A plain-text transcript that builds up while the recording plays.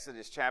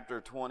Exodus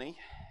chapter 20,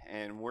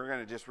 and we're going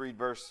to just read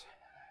verse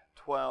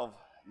 12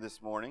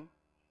 this morning.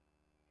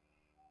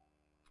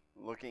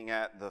 Looking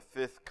at the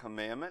fifth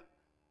commandment,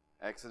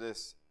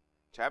 Exodus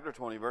chapter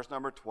 20, verse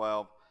number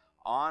 12.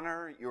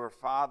 Honor your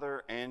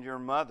father and your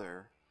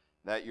mother,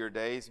 that your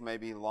days may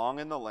be long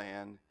in the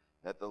land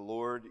that the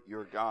Lord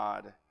your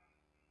God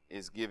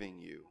is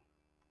giving you.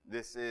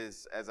 This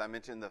is, as I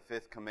mentioned, the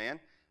fifth command.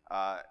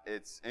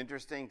 It's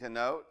interesting to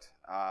note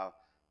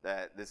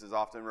that this is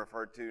often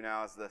referred to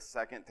now as the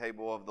second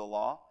table of the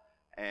law.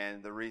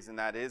 And the reason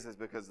that is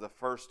because the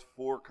first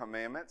four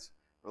commandments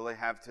really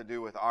have to do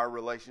with our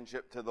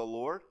relationship to the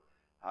Lord.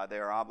 They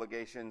are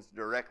obligations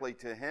directly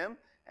to Him.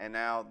 And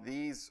now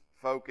these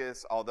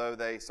focus, although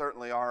they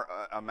certainly are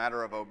a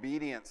matter of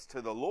obedience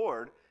to the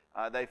Lord,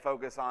 they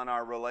focus on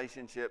our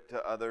relationship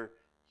to other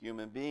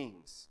human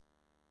beings.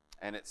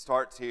 And it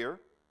starts here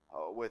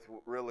with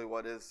really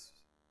what is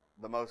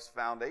the most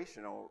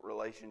foundational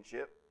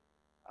relationship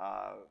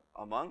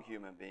among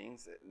human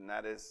beings, and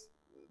that is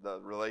the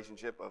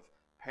relationship of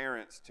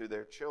parents to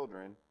their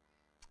children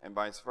and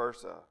vice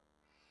versa.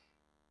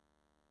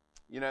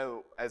 You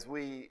know, as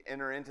we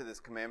enter into this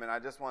commandment, I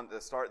just want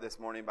to start this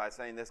morning by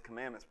saying this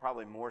commandment is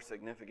probably more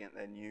significant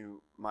than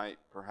you might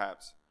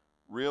perhaps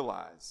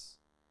realize.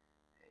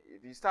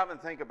 If you stop and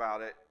think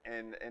about it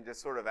and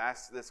just sort of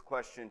ask this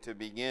question to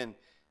begin,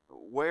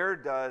 where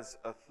does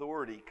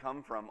authority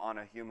come from on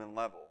a human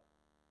level?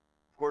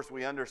 Of course,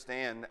 we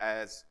understand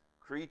as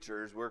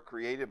creatures, we're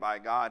created by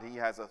God. He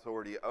has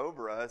authority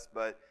over us,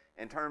 but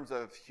in terms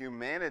of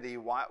humanity,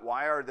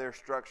 why are there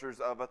structures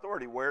of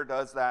authority? Where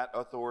does that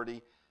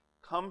authority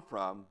come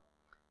from?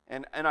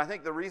 And I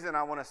think the reason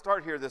I want to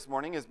start here this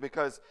morning is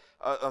because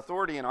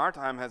authority in our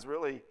time has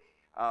really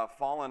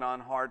fallen on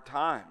hard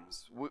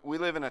times. We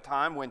live in a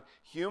time when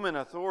human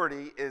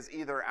authority is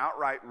either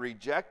outright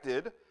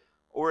rejected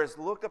or is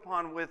looked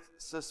upon with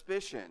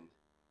suspicion.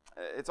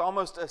 It's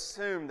almost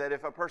assumed that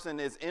if a person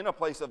is in a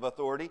place of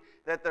authority,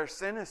 that they're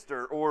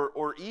sinister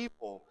or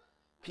evil.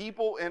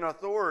 People in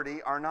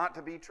authority are not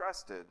to be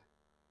trusted.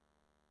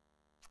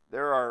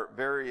 There are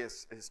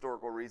various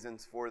historical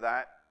reasons for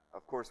that.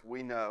 Of course,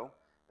 we know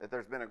that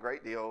there's been a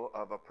great deal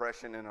of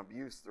oppression and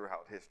abuse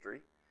throughout history,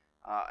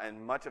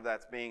 and much of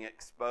that's being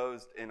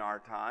exposed in our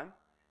time.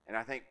 And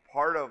I think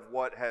part of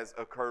what has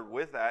occurred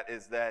with that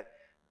is that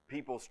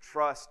people's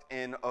trust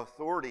in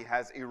authority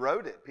has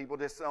eroded. People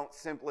just don't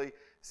simply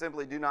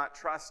do not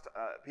trust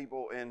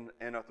people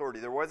in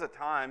authority. There was a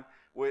time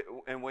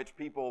in which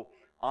people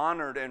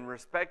honored and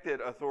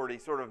respected authority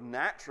sort of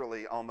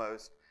naturally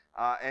almost,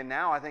 and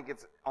now I think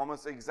it's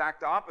almost the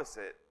exact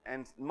opposite.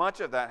 And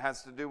much of that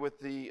has to do with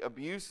the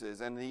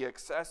abuses and the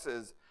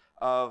excesses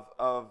of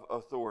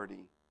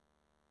authority.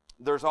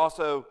 There's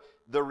also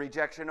the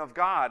rejection of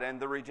God and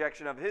the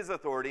rejection of His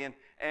authority.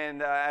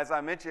 And as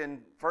I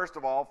mentioned, first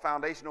of all,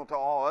 foundational to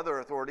all other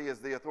authority is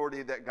the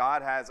authority that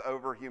God has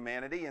over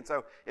humanity. And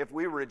so if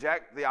we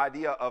reject the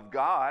idea of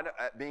God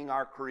being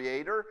our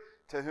creator,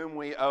 to whom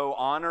we owe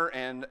honor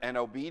and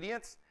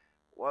obedience,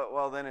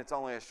 well, then it's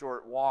only a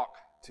short walk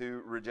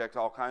to reject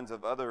all kinds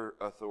of other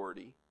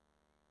authority.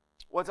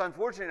 What's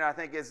unfortunate, I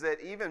think, is that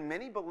even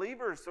many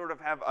believers sort of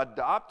have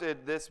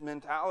adopted this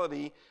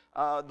mentality,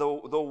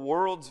 the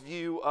world's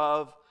view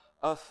of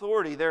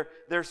authority.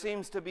 There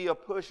seems to be a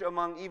push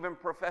among even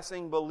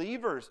professing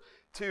believers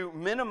to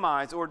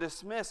minimize or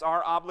dismiss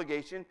our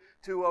obligation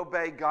to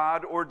obey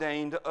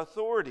God-ordained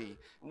authority.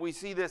 We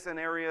see this in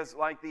areas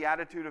like the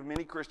attitude of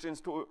many Christians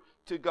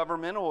to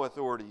governmental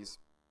authorities,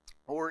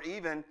 or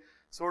even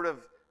sort of,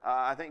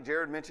 I think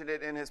Jared mentioned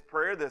it in his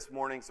prayer this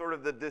morning, sort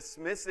of the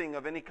dismissing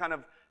of any kind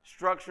of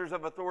structures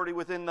of authority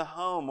within the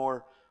home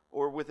or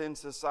within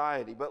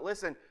society. But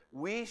listen,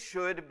 we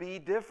should be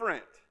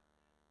different.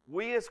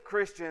 We as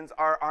Christians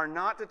are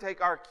not to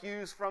take our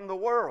cues from the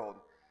world.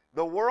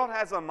 The world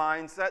has a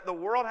mindset, the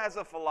world has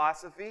a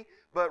philosophy,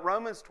 but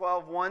Romans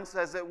 12:1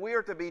 says that we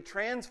are to be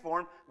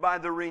transformed by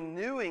the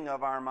renewing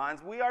of our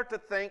minds. We are to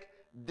think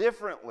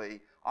differently.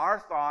 Our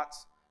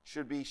thoughts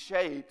should be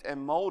shaped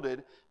and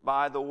molded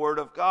by the Word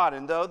of God.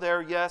 And though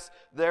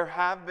there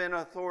have been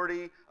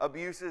authority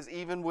abuses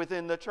even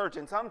within the church,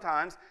 and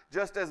sometimes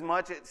just as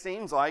much it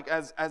seems like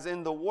as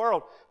in the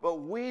world,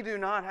 but we do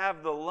not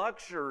have the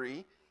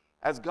luxury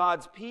as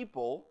God's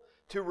people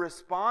to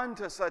respond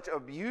to such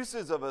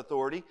abuses of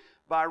authority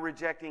by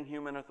rejecting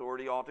human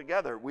authority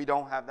altogether. We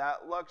don't have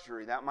that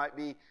luxury. That might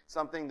be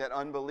something that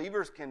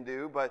unbelievers can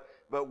do, but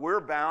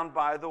we're bound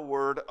by the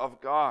Word of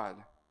God.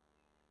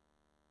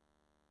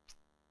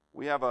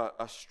 We have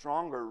a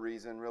stronger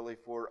reason really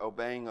for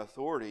obeying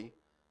authority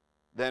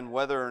than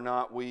whether or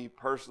not we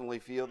personally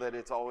feel that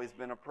it's always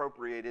been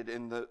appropriated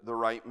in the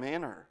right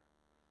manner.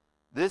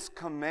 This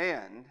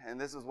command, and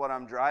this is what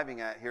I'm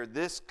driving at here,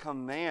 this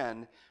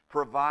command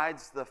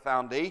provides the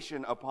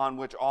foundation upon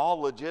which all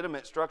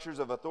legitimate structures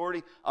of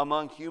authority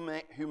among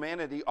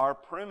humanity are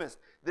premised.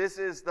 This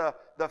is the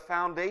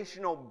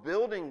foundational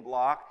building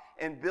block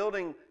in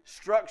building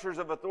structures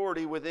of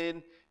authority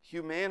within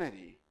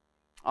humanity.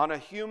 On a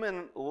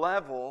human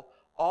level,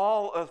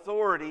 all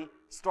authority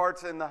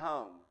starts in the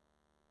home.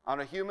 On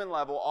a human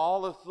level,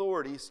 all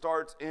authority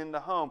starts in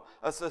the home.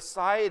 A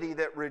society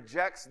that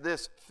rejects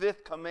this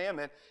fifth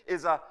commandment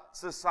is a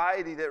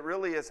society that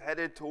really is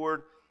headed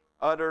toward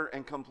utter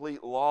and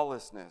complete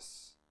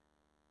lawlessness.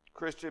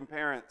 Christian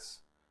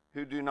parents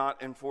who do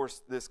not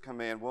enforce this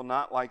command will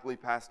not likely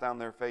pass down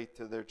their faith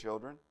to their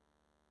children.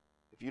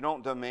 If you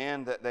don't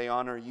demand that they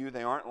honor you,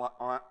 they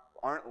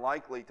aren't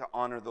likely to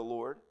honor the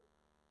Lord.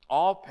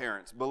 All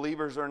parents,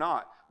 believers or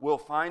not, will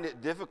find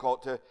it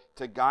difficult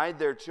to guide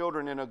their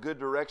children in a good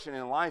direction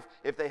in life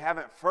if they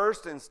haven't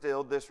first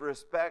instilled this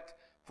respect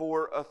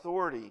for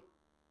authority.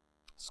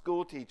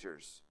 School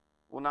teachers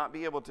will not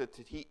be able to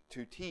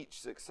teach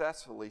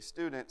successfully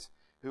students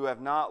who have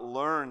not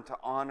learned to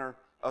honor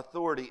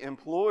authority.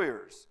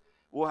 Employers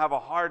will have a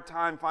hard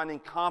time finding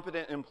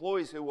competent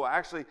employees who will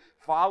actually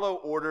follow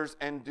orders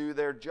and do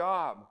their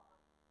job.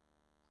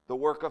 The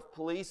work of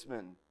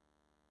policemen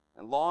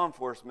and law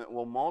enforcement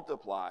will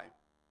multiply,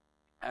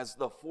 as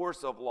the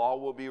force of law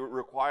will be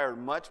required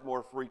much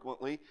more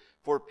frequently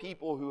for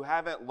people who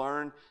haven't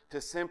learned to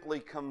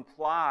simply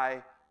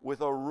comply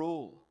with a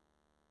rule.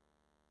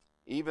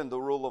 Even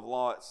the rule of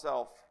law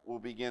itself will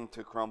begin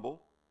to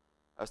crumble.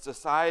 A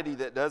society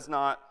that does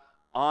not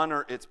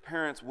honor its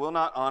parents will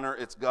not honor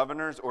its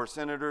governors or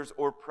senators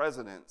or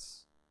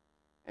presidents.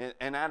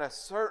 And at a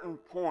certain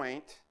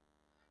point,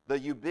 the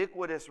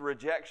ubiquitous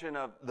rejection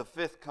of the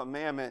fifth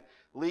commandment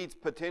leads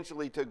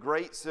potentially to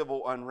great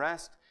civil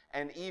unrest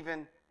and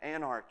even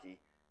anarchy.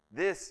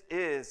 This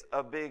is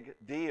a big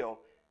deal.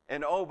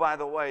 And oh, by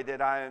the way,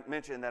 did I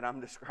mention that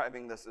I'm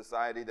describing the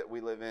society that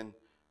we live in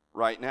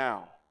right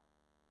now?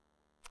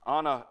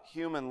 On a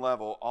human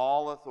level,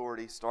 all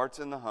authority starts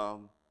in the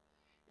home.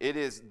 It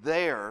is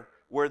there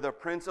where the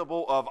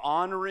principle of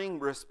honoring,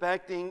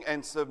 respecting,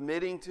 and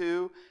submitting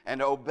to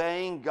and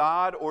obeying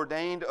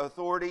God-ordained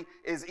authority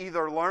is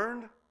either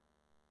learned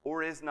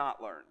or is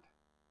not learned.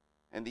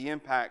 And the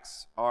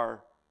impacts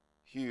are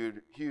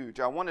huge.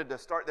 I wanted to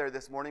start there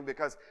this morning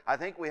because I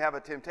think we have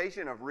a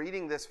temptation of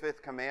reading this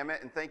fifth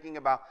commandment and thinking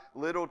about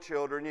little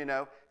children,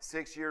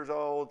 6 years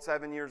old,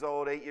 7 years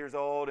old, 8 years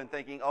old, and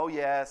thinking, oh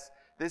yes,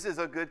 this is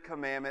a good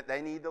commandment.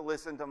 They need to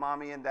listen to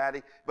mommy and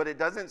daddy. But it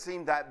doesn't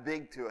seem that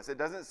big to us. It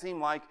doesn't seem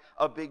like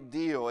a big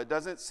deal. It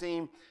doesn't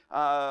seem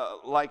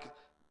like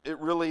it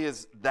really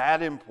is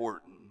that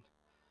important.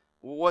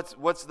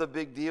 What's the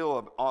big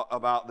deal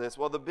about this?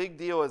 Well, the big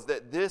deal is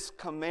that this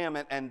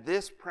commandment and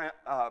this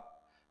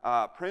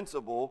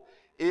principle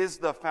is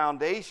the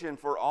foundation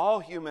for all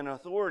human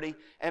authority,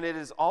 and it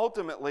is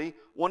ultimately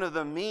one of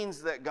the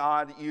means that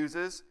God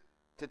uses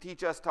to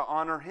teach us to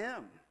honor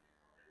Him.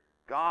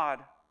 God,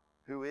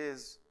 who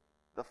is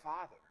the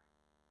Father.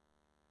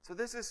 So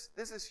this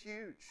is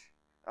huge.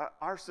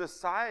 Our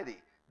society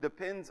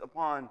depends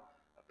upon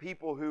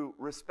people who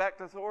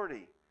respect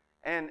authority.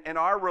 And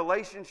our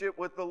relationship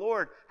with the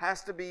Lord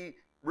has to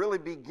really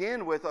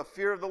begin with a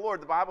fear of the Lord.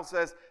 The Bible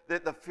says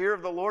that the fear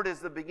of the Lord is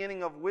the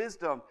beginning of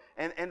wisdom.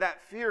 And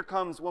that fear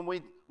comes when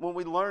we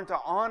learn to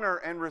honor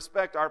and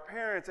respect our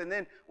parents. And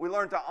then we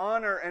learn to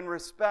honor and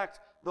respect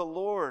the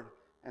Lord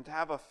and to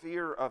have a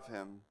fear of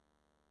Him.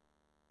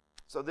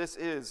 So this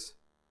is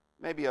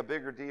maybe a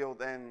bigger deal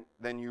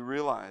than you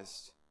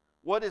realized.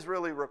 What is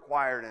really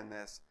required in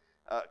this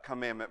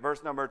commandment?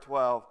 Verse number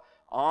 12,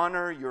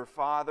 honor your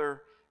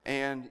father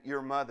and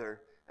your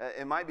mother.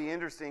 It might be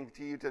interesting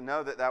to you to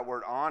know that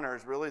word honor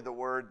is really the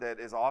word that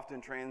is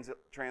often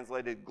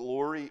translated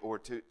glory or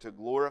to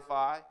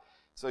glorify.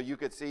 So you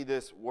could see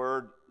this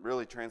word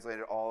really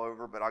translated all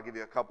over, but I'll give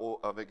you a couple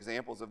of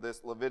examples of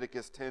this.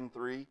 Leviticus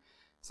 10:3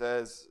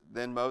 says,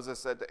 then Moses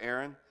said to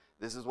Aaron,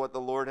 this is what the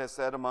Lord has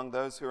said, among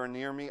those who are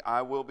near me,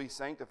 I will be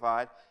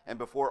sanctified, and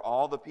before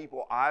all the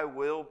people I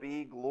will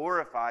be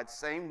glorified.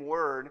 Same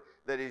word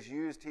that is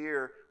used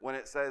here when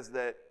it says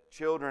that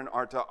children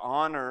are to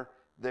honor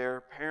their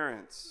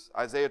parents.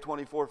 Isaiah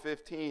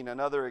 24:15,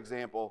 another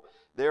example.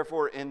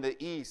 Therefore in the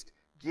east,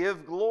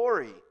 give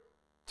glory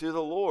to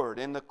the Lord.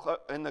 In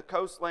the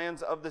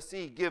coastlands of the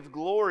sea, give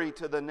glory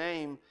to the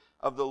name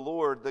of the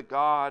Lord, the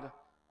God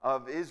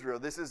of Israel.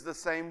 This is the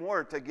same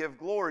word, to give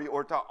glory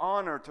or to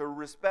honor, to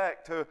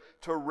respect,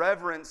 to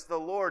reverence the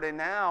Lord. And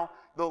now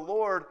the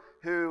Lord,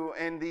 who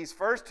in these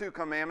first two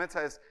commandments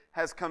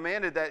has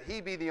commanded that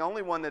He be the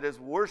only one that is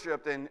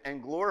worshipped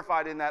and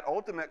glorified in that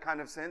ultimate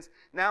kind of sense,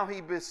 now He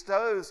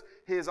bestows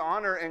His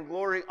honor and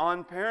glory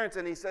on parents,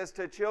 and He says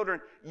to children,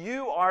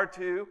 you are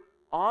to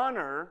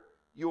honor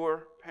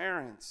your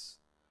parents.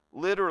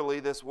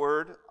 Literally, this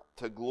word,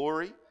 to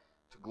glory,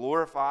 to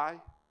glorify,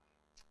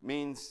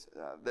 means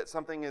that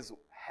something is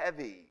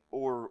heavy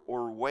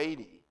or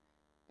weighty.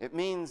 It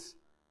means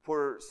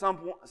for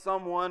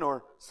someone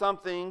or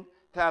something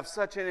to have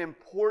such an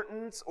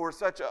importance or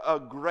such a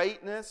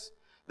greatness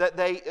that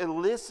they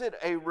elicit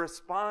a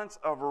response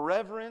of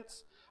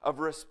reverence, of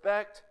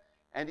respect,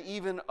 and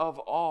even of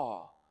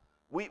awe.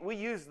 We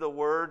use the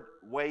word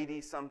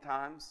weighty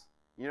sometimes.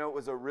 It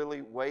was a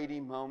really weighty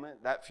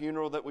moment. That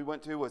funeral that we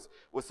went to was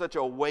such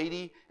a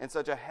weighty and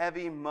such a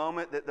heavy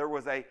moment that there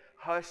was a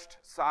hushed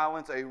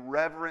silence, a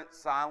reverent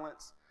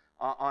silence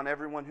on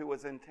everyone who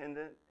was in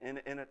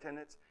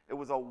attendance. It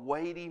was a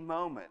weighty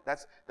moment.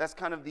 That's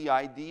kind of the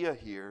idea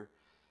here.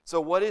 So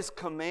what is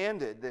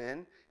commanded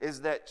then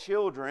is that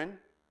children,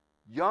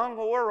 young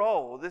or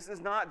old, this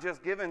is not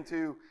just given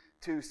to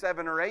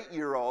 7 or 8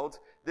 year olds.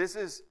 This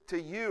is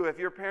to you, if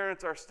your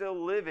parents are still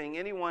living,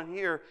 anyone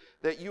here,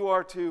 that you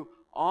are to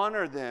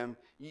honor them.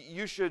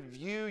 You should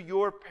view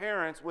your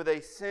parents with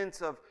a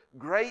sense of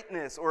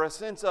greatness or a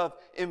sense of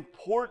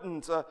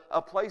importance,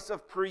 a place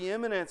of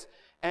preeminence.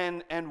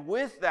 And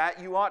with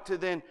that, you ought to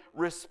then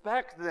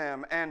respect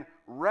them and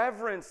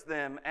reverence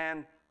them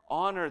and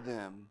honor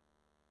them.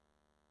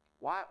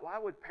 Why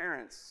would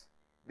parents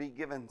be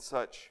given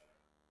such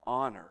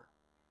honor?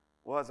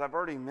 Well, as I've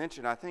already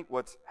mentioned, I think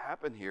what's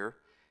happened here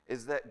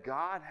is that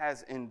God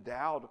has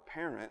endowed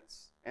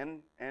parents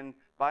and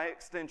by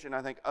extension,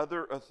 I think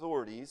other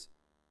authorities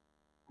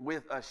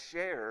with a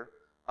share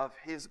of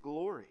His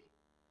glory.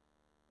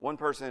 One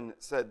person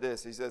said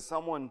this. He says,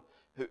 someone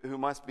who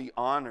must be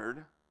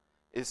honored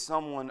is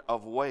someone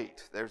of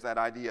weight. There's that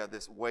idea,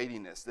 this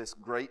weightiness, this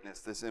greatness,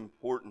 this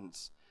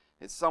importance.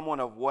 It's someone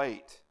of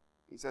weight.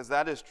 He says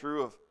that is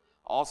true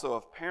also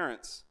of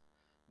parents.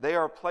 They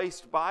are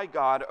placed by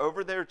God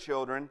over their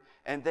children,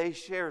 and they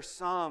share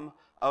some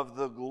of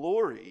the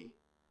glory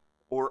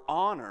or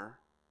honor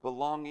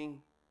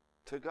belonging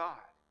to God.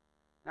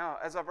 Now,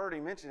 as I've already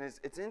mentioned,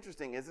 it's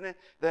interesting, isn't it,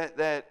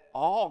 that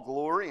all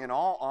glory and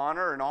all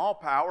honor and all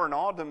power and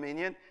all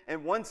dominion,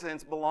 in one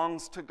sense,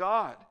 belongs to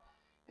God.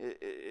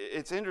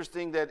 It's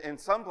interesting that in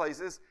some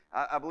places,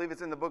 I believe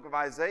it's in the book of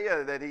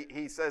Isaiah, that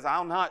he says,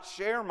 I'll not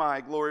share my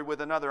glory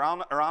with another,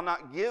 I'll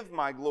not give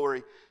my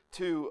glory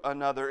to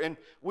another. And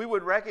we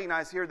would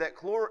recognize here that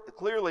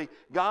clearly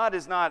God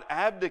is not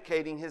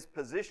abdicating His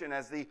position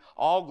as the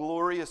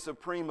all-glorious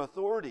supreme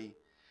authority.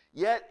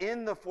 Yet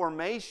in the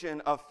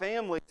formation of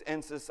families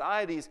and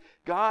societies,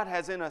 God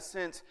has in a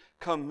sense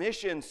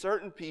commissioned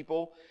certain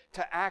people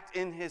to act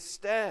in His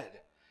stead,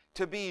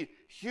 to be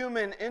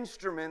human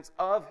instruments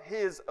of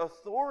His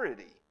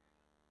authority.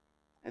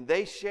 And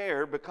they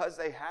share, because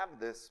they have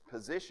this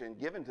position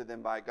given to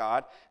them by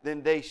God,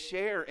 then they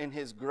share in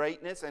His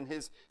greatness and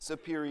His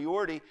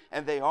superiority,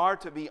 and they are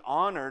to be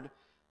honored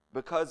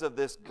because of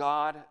this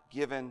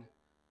God-given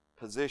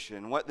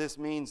position. What this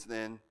means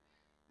then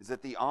is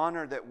that the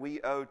honor that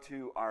we owe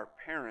to our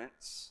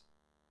parents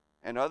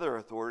and other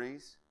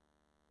authorities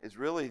is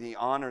really the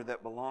honor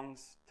that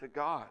belongs to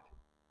God.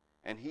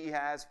 And He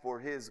has, for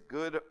His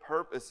good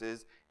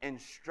purposes,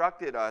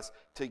 instructed us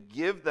to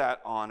give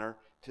that honor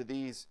to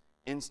these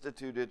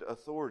instituted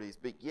authorities,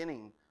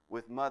 beginning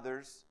with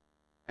mothers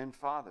and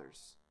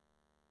fathers.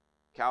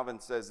 Calvin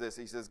says this.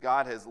 He says,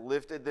 God has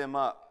lifted them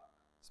up.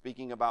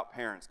 Speaking about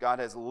parents, God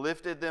has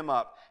lifted them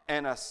up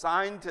and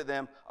assigned to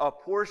them a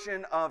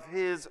portion of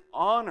His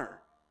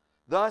honor.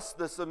 Thus,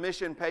 the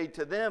submission paid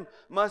to them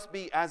must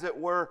be, as it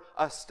were,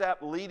 a step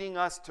leading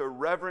us to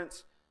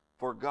reverence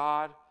for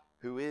God,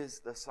 who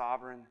is the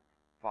sovereign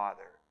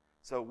Father.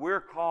 So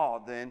we're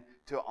called then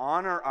to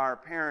honor our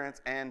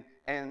parents, and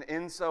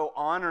in so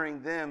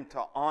honoring them,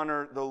 to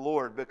honor the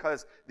Lord,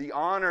 because the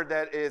honor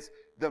that is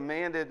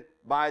demanded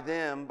by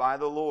them, by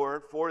the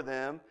Lord, for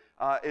them,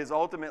 is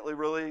ultimately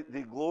really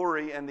the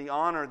glory and the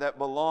honor that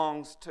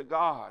belongs to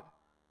God.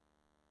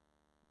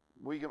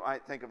 We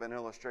might think of an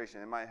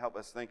illustration. It might help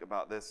us think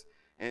about this.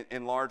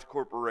 In large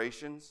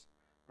corporations,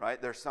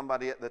 right? There's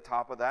somebody at the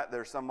top of that.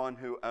 There's someone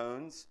who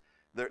owns.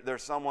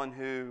 There's someone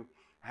who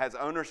has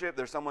ownership.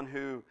 There's someone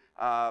who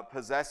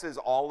possesses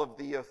all of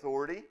the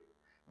authority.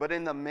 But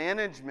in the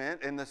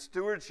management and the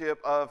stewardship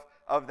of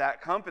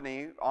that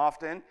company,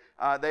 often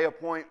they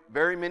appoint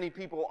very many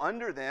people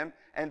under them,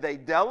 and they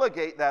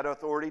delegate that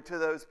authority to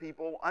those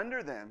people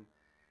under them.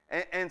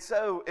 And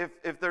so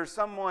if there's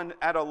someone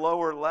at a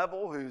lower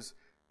level who's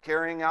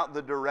carrying out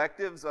the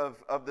directives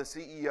of the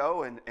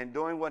CEO and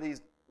doing what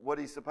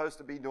he's supposed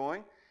to be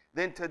doing,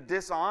 then to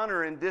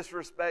dishonor and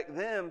disrespect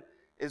them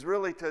is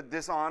really to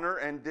dishonor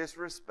and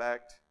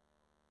disrespect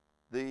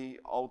the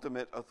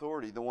ultimate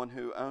authority, the one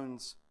who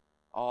owns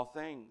all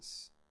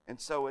things. And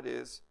so it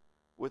is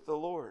with the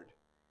Lord.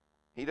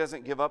 He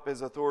doesn't give up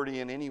His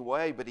authority in any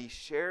way, but He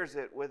shares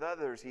it with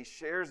others. He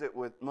shares it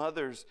with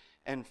mothers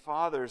and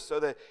fathers, so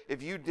that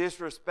if you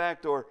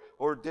disrespect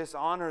or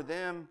dishonor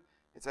them,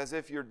 it's as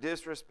if you're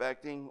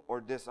disrespecting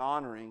or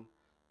dishonoring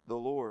the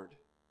Lord.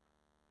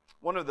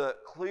 One of the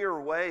clear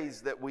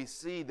ways that we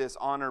see this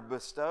honor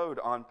bestowed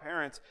on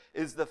parents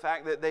is the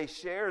fact that they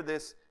share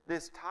this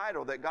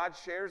title, that God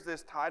shares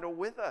this title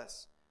with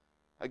us.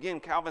 Again,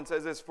 Calvin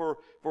says this, for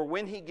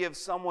when He gives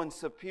someone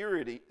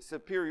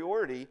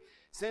superiority,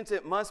 since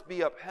it must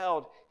be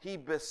upheld, He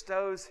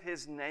bestows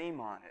His name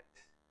on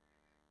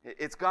it.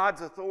 It's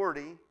God's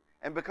authority,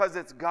 and because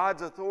it's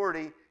God's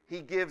authority,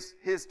 He gives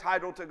His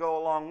title to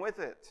go along with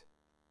it.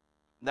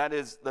 That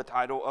is the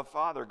title of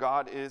Father.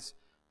 God is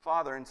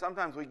Father. And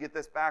sometimes we get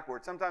this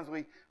backwards. Sometimes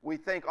we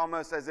think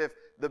almost as if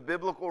the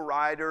biblical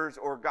writers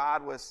or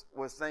God was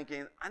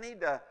thinking, I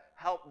need to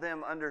help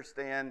them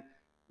understand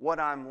what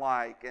I'm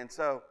like. And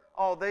so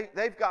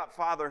they've got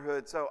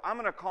fatherhood, so I'm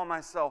going to call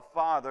myself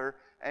father,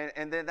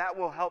 and then that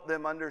will help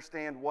them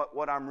understand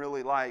what I'm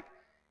really like.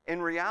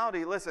 In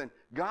reality, listen,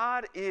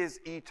 God is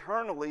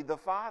eternally the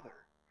Father.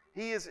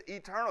 He is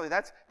eternally.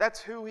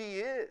 That's who He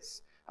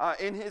is.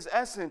 In His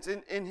essence,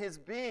 in His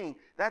being.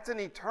 That's an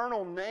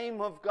eternal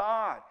name of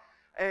God.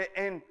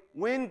 And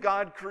when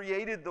God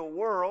created the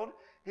world,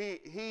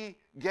 He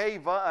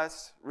gave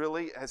us,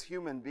 really, as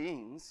human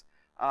beings,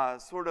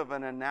 sort of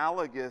an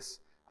analogous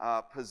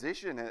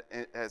position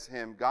as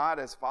Him. God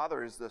as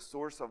Father is the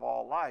source of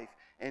all life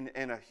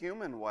in a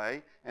human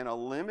way, in a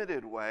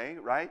limited way,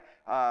 right?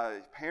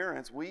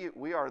 Parents,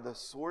 we are the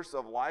source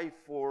of life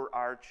for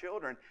our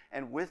children.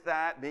 And with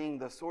that being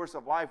the source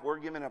of life, we're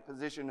given a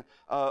position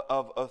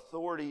of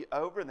authority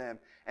over them.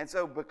 And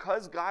so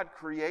because God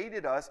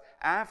created us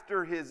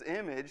after His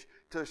image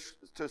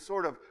to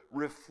sort of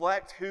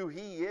reflect who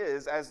He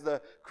is as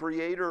the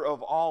creator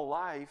of all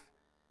life,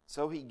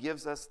 so He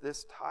gives us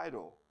this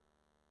title,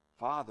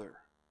 Father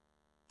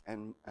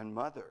and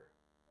Mother.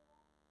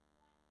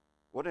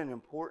 What an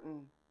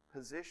important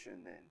position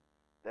then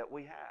that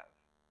we have.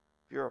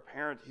 If you're a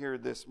parent here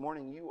this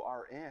morning, you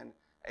are in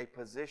a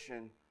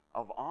position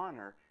of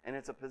honor. And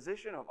it's a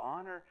position of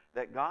honor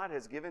that God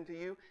has given to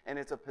you. And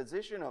it's a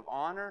position of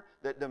honor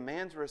that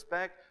demands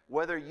respect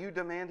whether you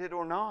demand it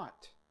or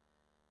not.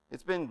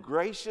 It's been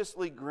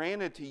graciously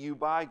granted to you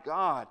by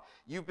God.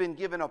 You've been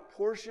given a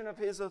portion of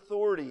His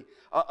authority,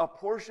 a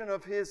portion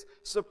of His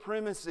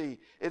supremacy.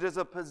 It is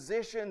a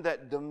position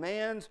that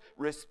demands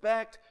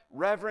respect,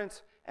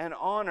 reverence, and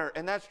honor.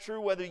 And that's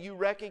true whether you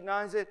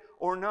recognize it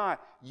or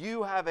not.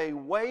 You have a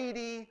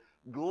weighty,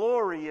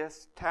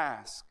 glorious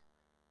task.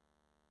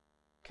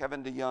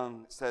 Kevin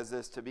DeYoung says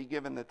this: to be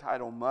given the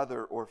title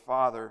mother or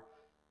father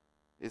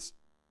is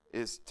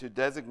to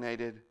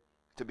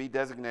be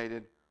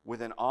designated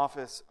with an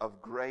office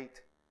of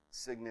great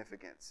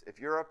significance. If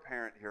you're a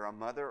parent here, a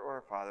mother or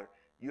a father,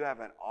 you have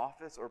an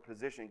office or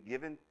position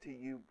given to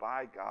you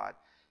by God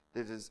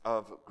that is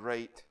of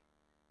great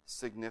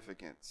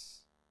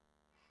significance.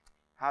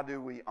 How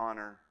do we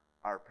honor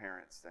our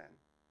parents then?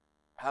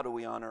 How do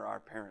we honor our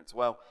parents?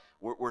 Well,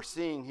 we're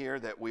seeing here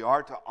that we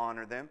are to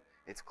honor them.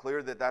 It's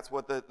clear that that's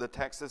what the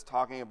text is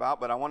talking about,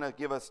 but I want to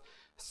give us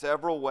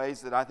several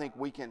ways that I think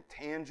we can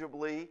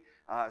tangibly,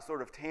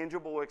 sort of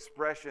tangible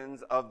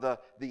expressions of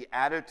the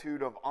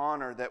attitude of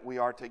honor that we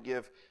are to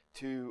give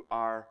to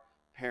our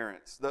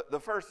parents. The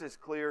first is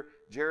clear.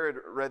 Jared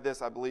read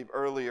this, I believe,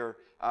 earlier,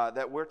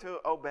 that we're to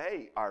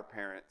obey our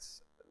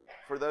parents.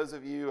 For those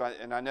of you,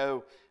 and I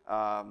know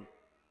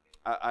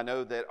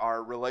that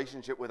our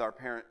relationship with our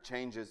parent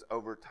changes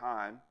over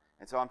time.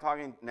 And so I'm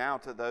talking now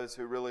to those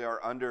who really are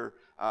under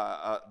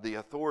the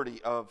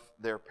authority of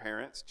their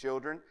parents.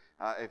 Children,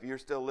 if you're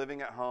still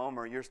living at home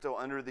or you're still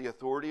under the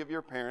authority of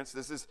your parents,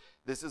 this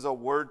is a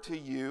word to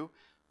you.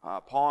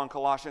 Paul in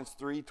Colossians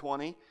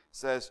 3:20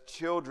 says,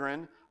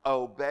 "Children,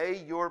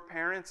 obey your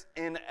parents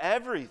in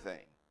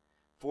everything,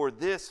 for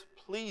this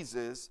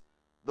pleases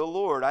the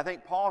Lord." I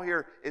think Paul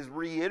here is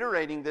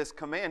reiterating this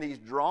command. He's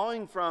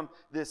drawing from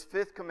this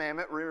fifth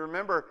commandment.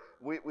 Remember,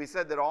 we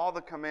said that all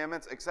the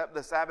commandments except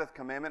the Sabbath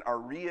commandment are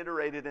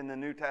reiterated in the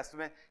New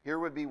Testament. Here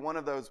would be one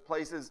of those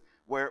places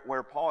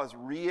where Paul is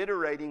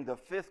reiterating the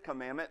fifth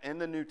commandment in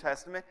the New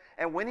Testament.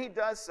 And when he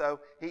does so,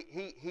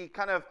 he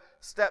kind of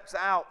steps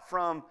out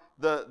from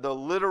the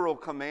literal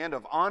command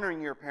of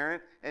honoring your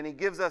parent, and he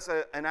gives us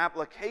an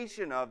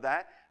application of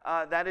that.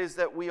 That is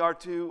that we are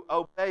to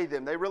obey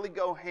them. They really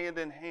go hand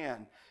in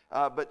hand.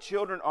 But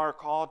children are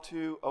called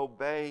to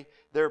obey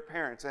their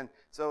parents. And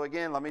so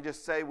again, let me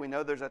just say, we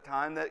know there's a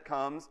time that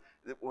comes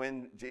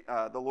when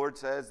the Lord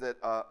says that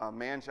a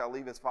man shall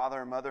leave his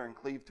father and mother and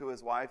cleave to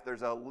his wife.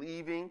 There's a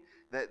leaving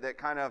that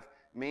kind of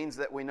means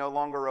that we no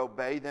longer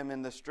obey them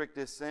in the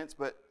strictest sense.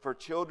 But for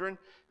children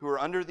who are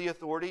under the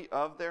authority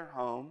of their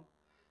home,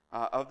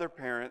 of their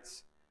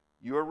parents,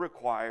 you are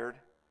required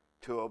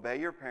to obey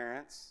your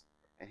parents.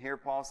 And here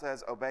Paul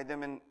says, obey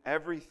them in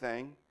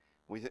everything.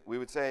 We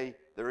would say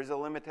there is a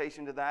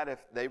limitation to that if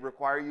they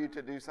require you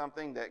to do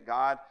something that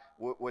God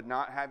would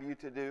not have you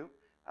to do.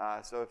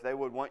 So if they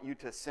would want you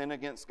to sin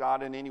against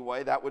God in any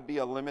way, that would be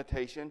a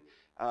limitation.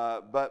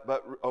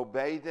 But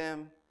obey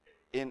them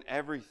in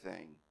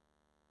everything.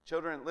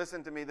 Children,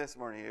 listen to me this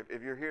morning.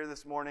 If you're here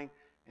this morning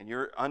and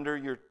you're under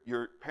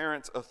your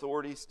parents'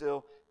 authority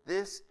still,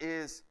 this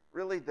is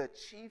really the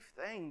chief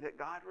thing that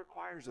God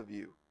requires of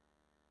you.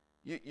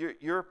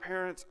 Your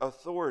parents'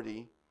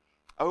 authority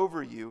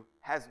over you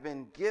has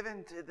been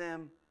given to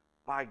them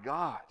by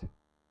God.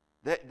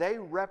 That they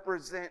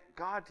represent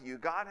God to you.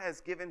 God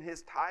has given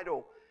His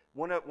title,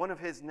 one of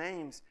His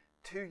names,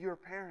 to your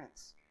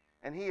parents.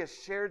 And He has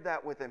shared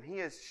that with them. He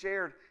has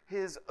shared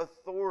His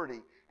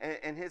authority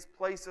and His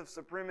place of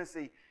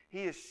supremacy.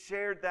 He has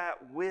shared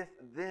that with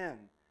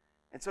them.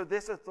 And so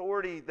this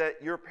authority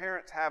that your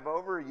parents have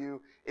over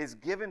you is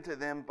given to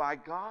them by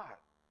God.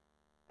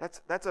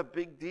 That's a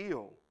big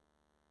deal.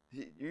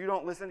 You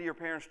don't listen to your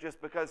parents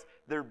just because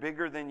they're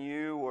bigger than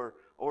you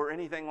or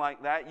anything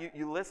like that.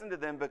 You listen to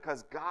them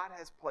because God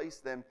has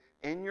placed them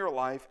in your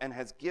life and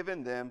has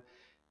given them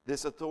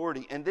this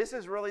authority. And this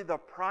is really the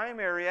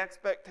primary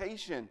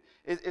expectation.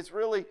 It's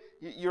really,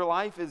 your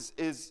life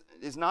is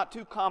not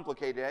too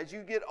complicated. As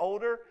you get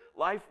older,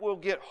 life will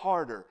get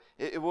harder.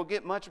 It will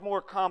get much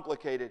more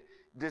complicated.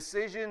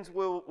 Decisions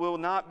will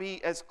not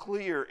be as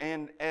clear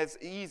and as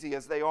easy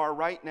as they are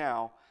right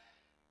now.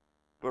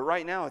 But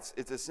right now, it's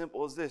as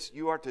simple as this.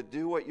 You are to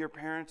do what your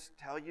parents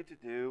tell you to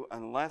do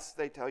unless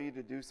they tell you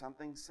to do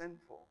something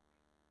sinful.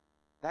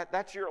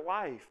 That's your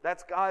life.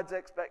 That's God's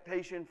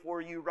expectation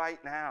for you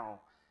right now.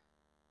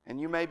 And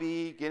you may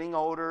be getting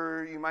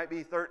older. You might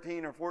be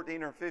 13 or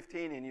 14 or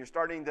 15, and you're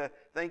starting to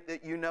think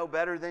that you know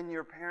better than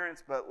your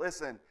parents. But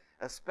listen,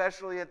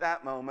 especially at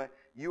that moment,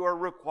 you are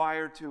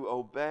required to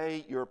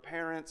obey your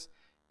parents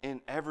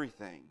in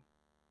everything.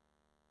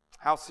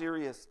 How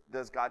serious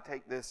does God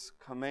take this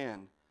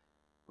command?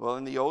 Well,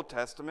 in the Old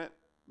Testament,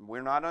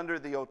 we're not under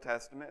the Old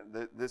Testament.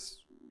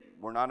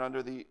 We're not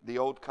under the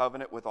Old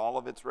Covenant with all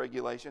of its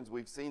regulations.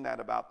 We've seen that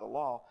about the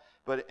law.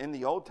 But in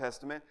the Old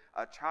Testament,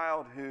 a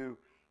child who,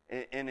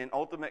 in an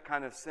ultimate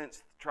kind of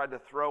sense, tried to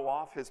throw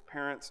off his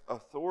parents'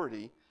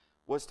 authority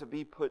was to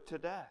be put to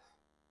death.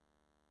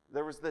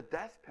 There was the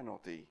death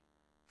penalty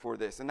for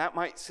this. And that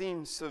might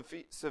seem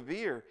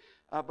severe,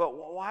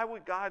 but why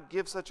would God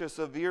give such a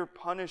severe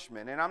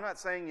punishment? And I'm not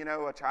saying,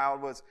 a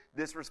child was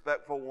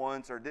disrespectful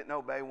once or didn't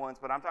obey once,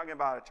 but I'm talking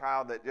about a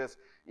child that just,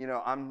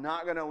 I'm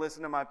not going to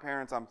listen to my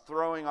parents. I'm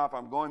throwing off.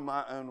 I'm going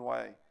my own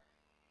way.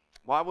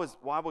 Why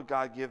would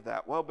God give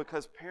that? Well,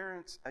 because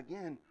parents,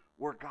 again,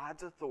 were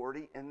God's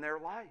authority in their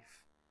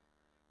life.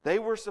 They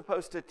were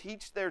supposed to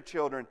teach their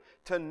children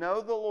to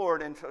know the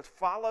Lord and to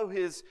follow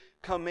His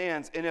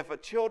commands. And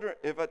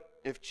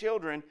if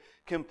children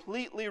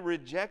completely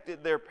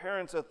rejected their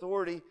parents'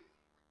 authority,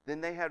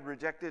 then they had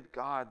rejected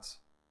God's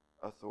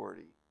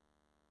authority.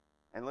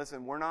 And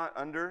listen, we're not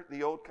under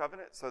the Old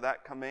Covenant, so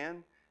that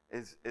command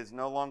is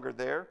no longer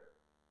there.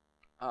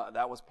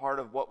 That was part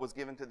of what was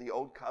given to the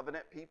Old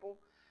Covenant people.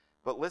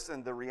 But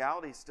listen, the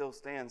reality still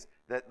stands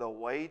that the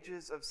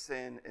wages of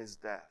sin is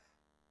death.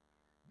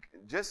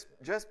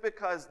 Just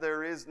because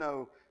there is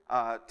no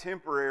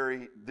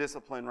temporary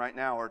discipline right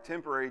now or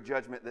temporary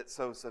judgment that's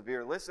so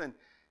severe. Listen,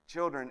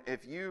 children,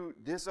 if you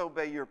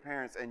disobey your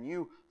parents and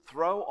you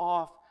throw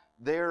off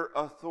their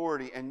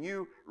authority and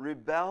you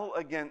rebel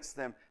against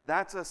them,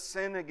 that's a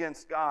sin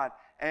against God.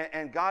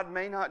 And God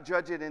may not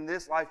judge it in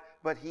this life,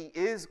 but He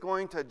is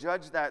going to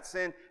judge that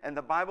sin. And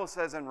the Bible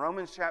says in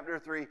Romans chapter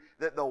 3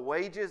 that the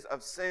wages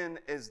of sin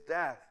is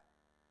death.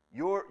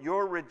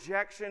 Your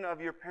rejection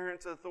of your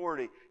parents'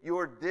 authority,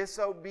 your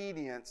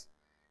disobedience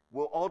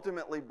will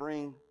ultimately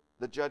bring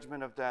the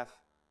judgment of death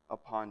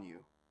upon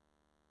you.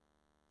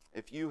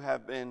 If you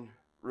have been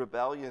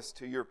rebellious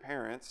to your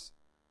parents,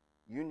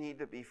 you need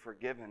to be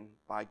forgiven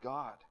by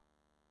God.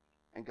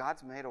 And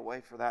God's made a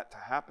way for that to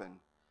happen.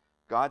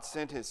 God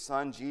sent His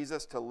Son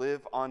Jesus to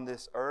live on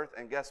this earth.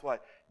 And guess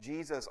what?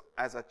 Jesus,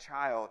 as a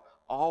child,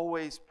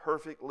 always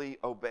perfectly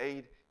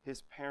obeyed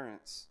His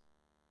parents.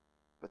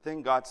 But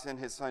then God sent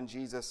His Son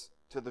Jesus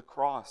to the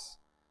cross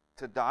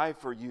to die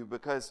for you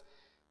because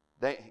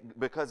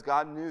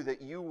God knew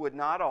that you would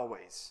not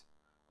always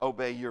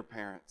obey your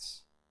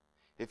parents.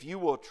 If you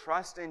will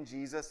trust in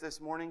Jesus this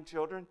morning,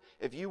 children,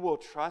 if you will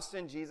trust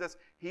in Jesus,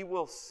 He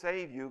will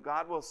save you,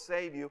 God will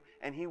save you,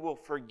 and He will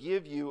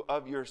forgive you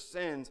of your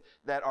sins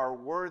that are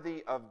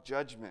worthy of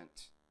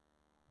judgment.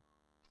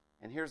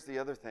 And here's the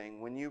other thing.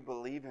 When you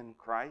believe in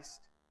Christ,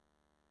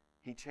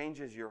 He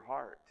changes your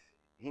heart.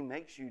 He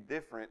makes you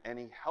different, and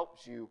He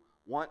helps you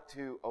want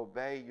to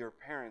obey your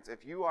parents.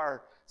 If you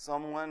are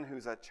someone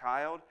who's a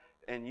child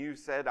and you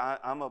said,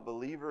 I'm a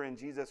believer in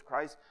Jesus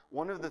Christ,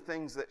 one of the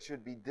things that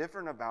should be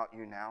different about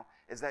you now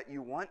is that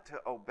you want to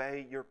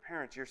obey your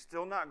parents. You're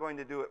still not going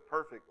to do it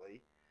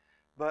perfectly,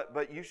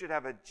 but you should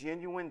have a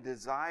genuine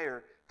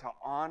desire to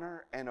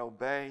honor and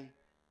obey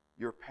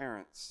your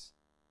parents.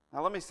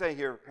 Now let me say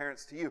here,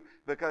 parents, to you,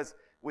 because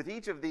with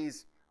each of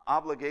these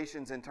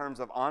obligations in terms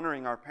of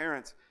honoring our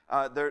parents,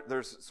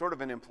 there's sort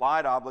of an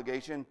implied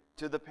obligation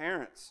to the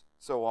parents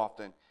so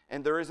often.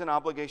 And there is an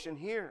obligation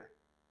here.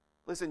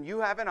 Listen, you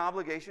have an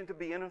obligation to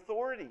be in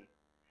authority.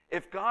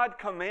 If God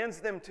commands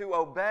them to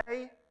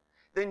obey,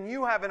 then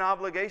you have an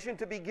obligation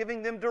to be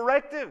giving them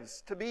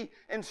directives, to be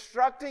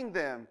instructing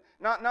them,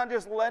 not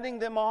just letting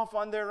them off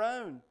on their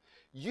own.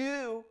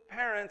 You,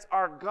 parents,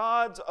 are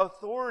God's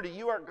authority.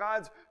 You are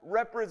God's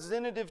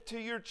representative to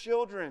your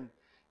children.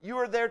 You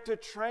are there to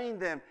train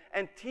them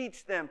and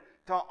teach them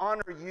to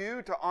honor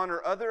you, to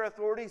honor other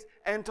authorities,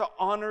 and to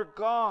honor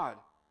God.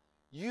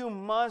 You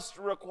must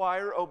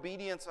require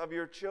obedience of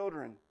your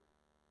children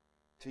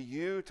to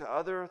you, to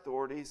other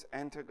authorities,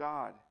 and to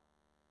God.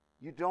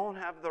 You don't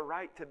have the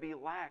right to be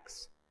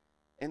lax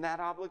in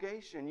that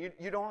obligation.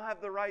 You don't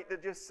have the right to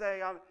just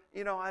say, I'm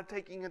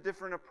taking a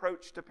different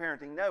approach to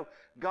parenting. No,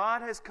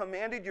 God has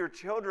commanded your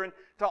children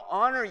to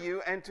honor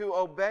you and to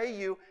obey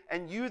you,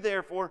 and you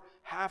therefore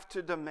have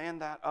to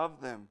demand that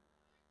of them.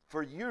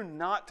 For you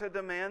not to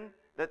demand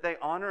that they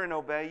honor and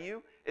obey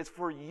you, it's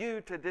for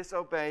you to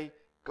disobey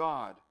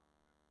God.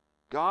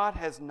 God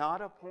has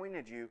not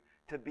appointed you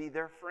to be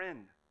their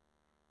friend.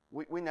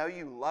 We know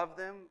you love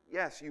them.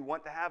 Yes, you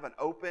want to have an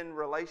open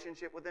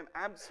relationship with them.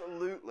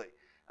 Absolutely.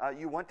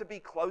 You want to be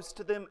close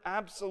to them.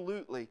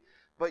 Absolutely.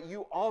 But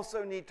you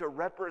also need to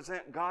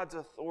represent God's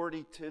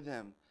authority to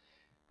them.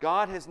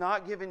 God has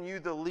not given you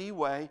the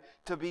leeway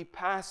to be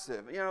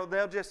passive.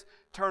 They'll just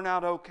turn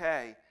out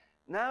okay.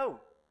 No,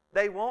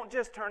 they won't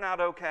just turn out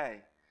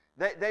okay.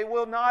 They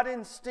will not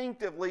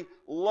instinctively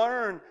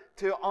learn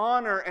to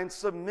honor and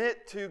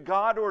submit to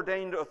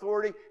God-ordained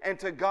authority and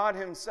to God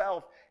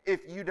Himself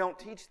if you don't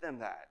teach them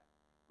that,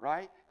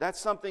 right? That's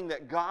something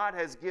that God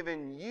has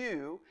given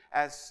you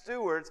as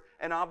stewards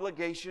an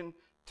obligation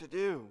to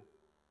do.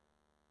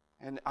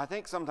 And I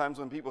think sometimes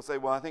when people say,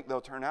 well, I think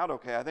they'll turn out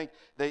okay, I think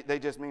they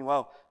just mean,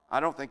 well, I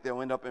don't think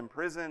they'll end up in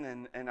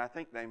prison, and I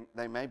think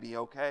they may be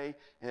okay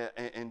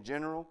in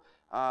general.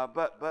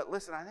 But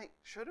listen, I think,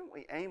 shouldn't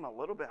we aim a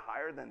little bit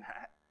higher than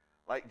that?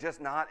 Like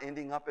just not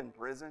ending up in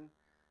prison?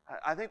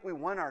 I think we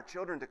want our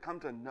children to come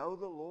to know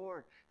the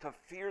Lord, to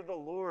fear the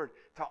Lord,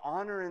 to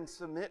honor and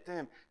submit to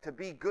Him, to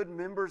be good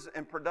members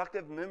and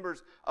productive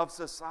members of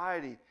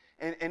society.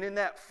 And in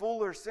that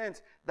fuller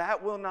sense,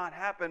 that will not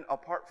happen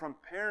apart from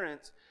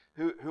parents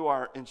who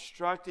are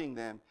instructing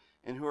them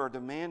and who are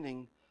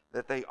demanding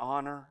that they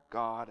honor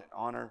God and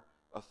honor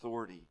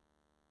authority.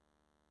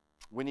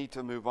 We need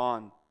to move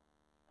on,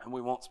 and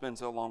we won't spend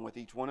so long with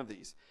each one of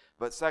these.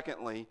 But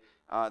secondly,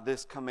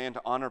 this command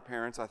to honor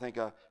parents, I think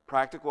a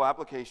practical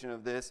application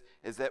of this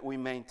is that we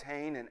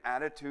maintain an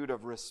attitude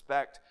of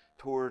respect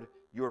toward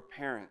your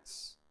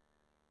parents.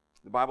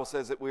 The Bible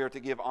says that we are to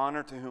give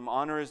honor to whom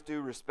honor is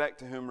due, respect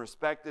to whom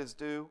respect is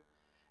due.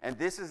 And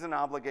this is an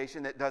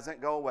obligation that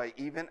doesn't go away,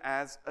 even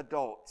as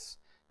adults.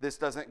 This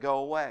doesn't go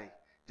away.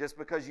 Just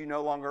because you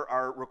no longer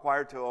are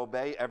required to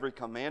obey every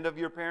command of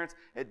your parents,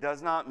 it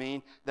does not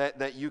mean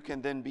that you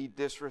can then be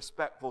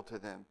disrespectful to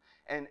them.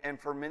 And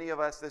for many of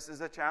us, this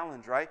is a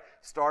challenge, right?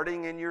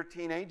 Starting in your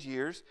teenage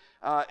years,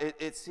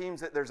 it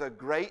seems that there's a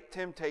great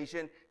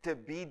temptation to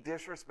be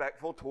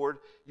disrespectful toward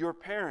your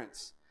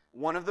parents.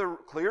 One of the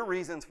clear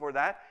reasons for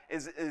that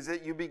is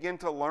that you begin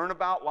to learn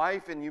about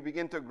life and you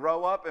begin to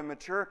grow up and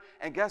mature.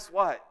 And guess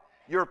what?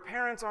 Your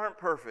parents aren't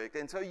perfect.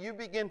 And so you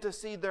begin to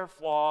see their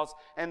flaws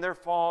and their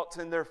faults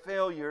and their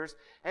failures.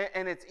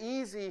 And it's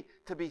easy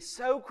to be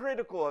so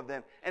critical of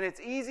them. And it's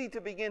easy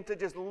to begin to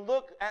just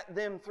look at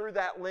them through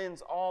that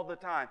lens all the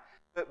time.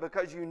 But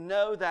because you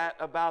know that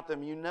about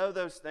them, you know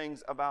those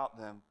things about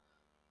them.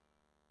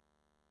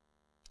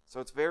 So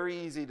it's very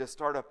easy to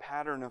start a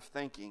pattern of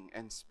thinking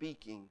and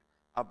speaking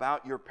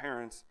about your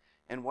parents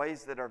in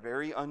ways that are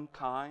very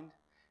unkind,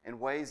 in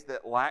ways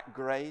that lack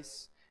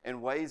grace,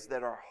 in ways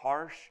that are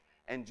harsh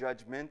and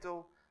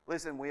judgmental.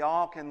 Listen, we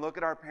all can look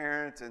at our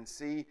parents and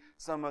see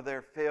some of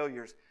their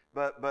failures,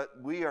 but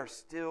we are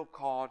still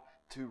called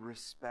to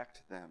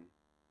respect them.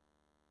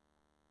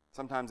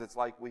 Sometimes it's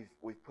like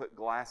we've put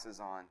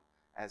glasses on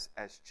as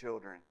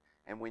children,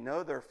 and we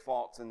know their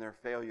faults and their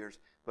failures,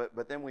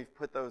 but then we've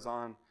put those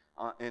on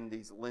in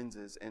these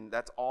lenses, and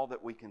that's all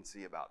that we can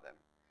see about them.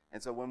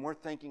 And so when we're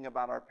thinking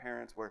about our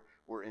parents,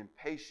 we're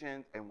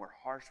impatient and we're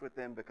harsh with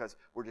them because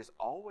we're just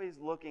always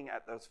looking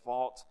at those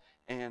faults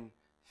and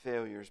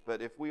failures.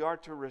 But if we are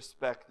to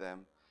respect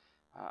them,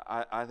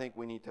 I think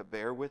we need to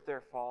bear with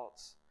their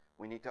faults.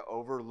 We need to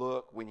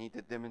overlook. We need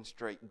to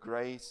demonstrate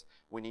grace.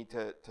 We need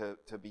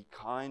to be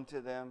kind to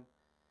them.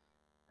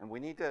 And we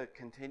need to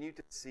continue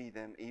to see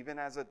them, even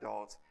as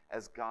adults,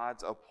 as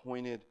God's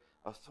appointed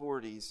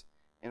authorities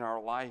in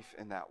our life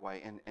in that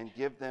way and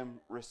give them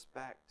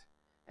respect.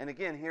 And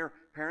again, here,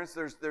 parents,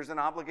 there's an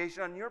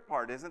obligation on your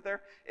part, isn't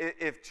there?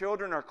 If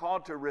children are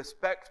called to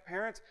respect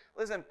parents,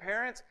 listen,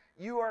 parents,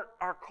 you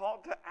are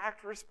called to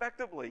act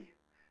respectably,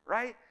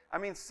 right? I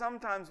mean,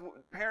 sometimes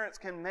parents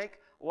can make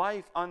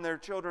life on their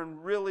children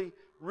really,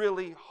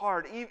 really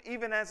hard,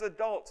 even as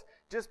adults,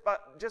 just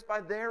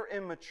by their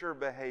immature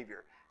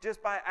behavior,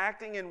 just by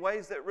acting in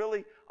ways that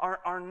really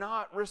are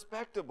not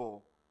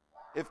respectable.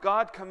 If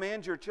God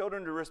commands your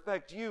children to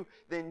respect you,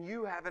 then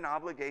you have an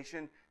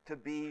obligation to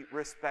be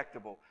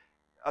respectable.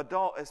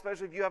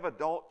 Especially if you have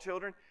adult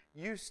children,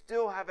 you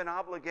still have an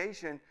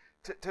obligation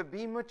to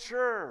be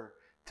mature,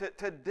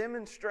 to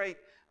demonstrate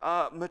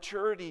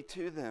maturity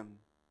to them.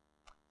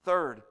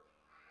 Third,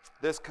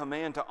 this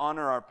command to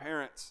honor our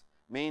parents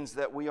means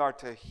that we are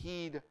to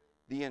heed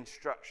the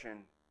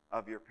instruction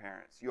of your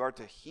parents. You are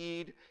to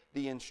heed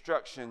the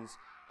instructions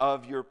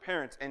of your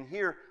parents. And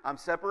here, I'm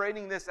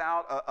separating this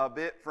out a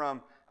bit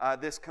from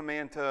this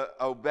command to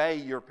obey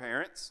your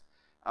parents.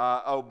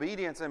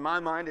 Obedience, in my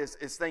mind, is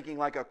thinking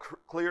like a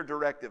clear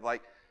directive,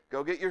 like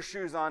go get your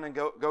shoes on and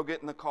go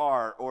get in the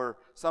car or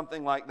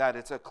something like that.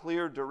 It's a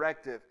clear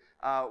directive.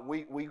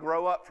 We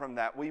grow up from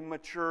that. We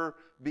mature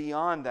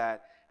beyond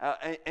that.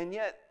 And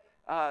yet,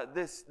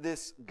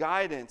 this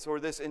guidance or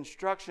this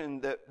instruction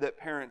that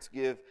parents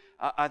give,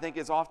 I think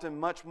is often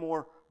much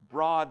more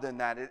broad than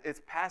that.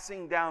 It's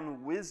passing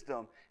down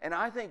wisdom. And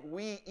I think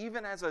we,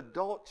 even as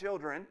adult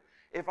children,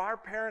 if our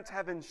parents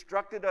have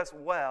instructed us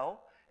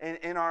well,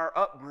 in our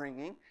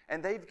upbringing,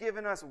 and they've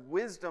given us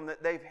wisdom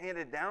that they've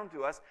handed down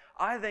to us,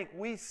 I think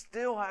we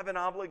still have an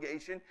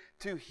obligation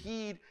to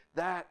heed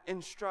that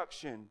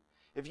instruction.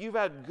 If you've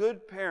had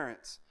good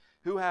parents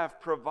who have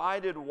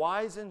provided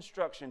wise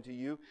instruction to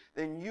you,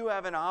 then you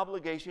have an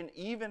obligation,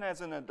 even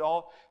as an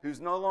adult who's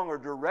no longer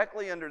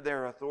directly under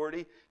their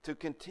authority, to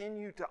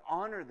continue to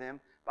honor them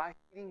by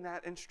heeding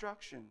that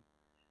instruction.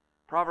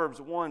 Proverbs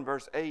 1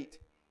 verse 8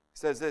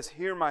 says this,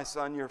 "Hear, my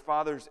son, your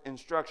father's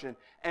instruction,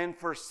 and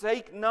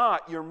forsake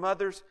not your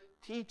mother's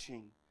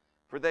teaching,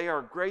 for they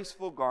are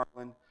graceful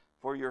garland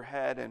for your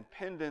head and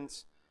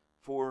pendants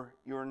for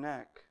your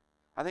neck."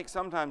 I think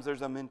sometimes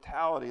there's a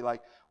mentality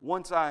like,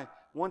 once I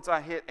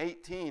hit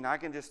 18, I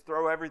can just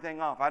throw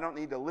everything off. I don't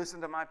need to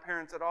listen to my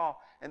parents at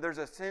all. And there's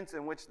a sense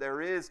in which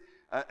there is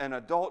an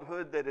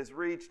adulthood that is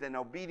reached and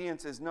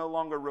obedience is no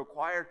longer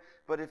required.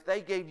 But if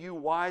they gave you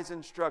wise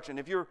instruction,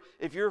 if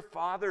your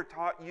father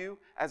taught you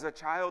as a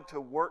child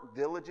to work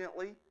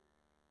diligently,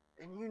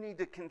 then you need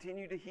to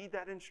continue to heed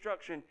that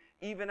instruction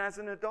even as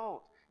an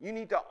adult. You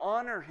need to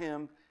honor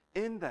him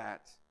in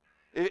that.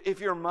 If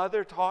your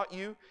mother taught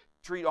you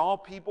treat all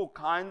people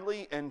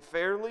kindly and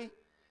fairly,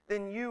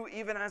 then you,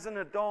 even as an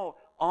adult,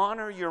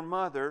 honor your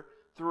mother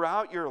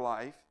throughout your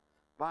life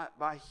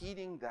by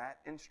heeding that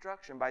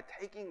instruction, by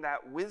taking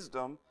that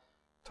wisdom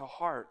to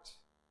heart.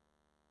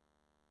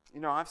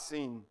 You know, I've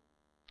seen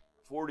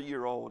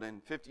 40-year-old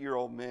and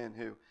 50-year-old men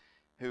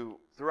who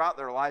throughout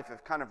their life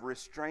have kind of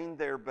restrained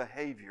their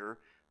behavior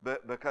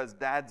but because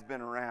dad's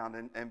been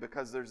around and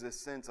because there's this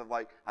sense of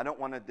like, I don't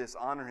want to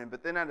dishonor him.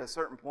 But then at a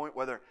certain point,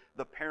 whether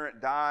the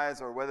parent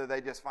dies or whether they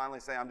just finally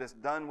say, I'm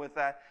just done with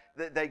that,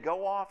 they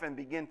go off and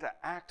begin to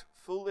act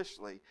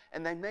foolishly.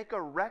 And they make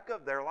a wreck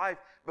of their life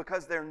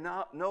because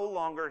they're no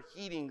longer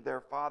heeding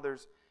their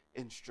father's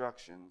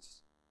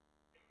instructions.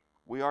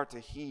 We are to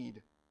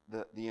heed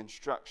the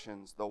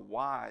instructions, the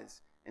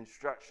wise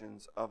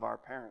instructions of our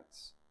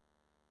parents.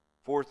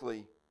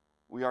 Fourthly,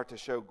 we are to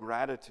show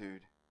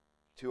gratitude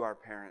to our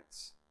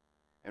parents.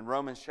 In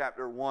Romans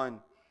chapter 1,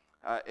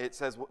 it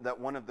says that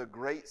one of the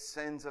great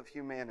sins of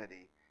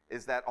humanity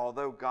is that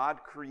although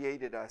God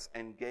created us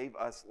and gave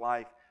us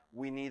life,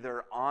 we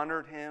neither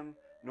honored him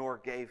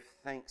nor gave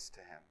thanks to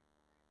him.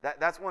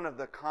 That's one of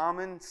the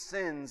common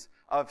sins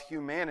of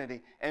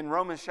humanity. And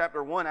Romans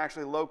chapter 1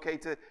 actually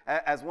locates it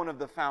as one of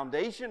the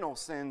foundational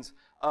sins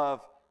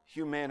of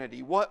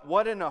humanity.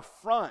 What an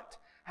affront.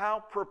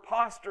 How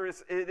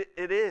preposterous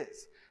it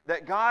is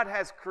that God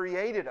has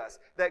created us,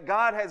 that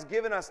God has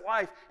given us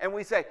life, and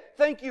we say,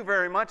 thank you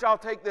very much, I'll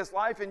take this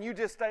life, and you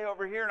just stay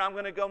over here, and I'm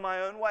going to go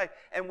my own way.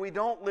 And we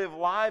don't live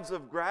lives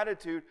of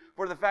gratitude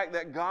for the fact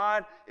that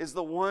God is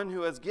the one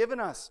who has given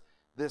us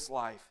this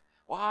life.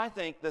 Well, I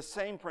think the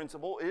same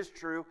principle is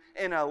true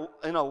in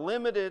a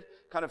limited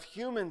kind of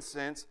human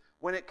sense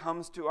when it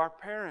comes to our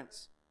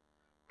parents.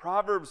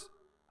 Proverbs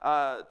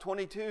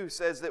 22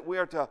 says that we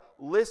are to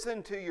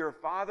listen to your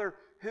father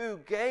who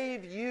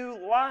gave you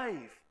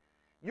life.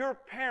 Your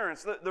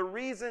parents, the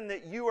reason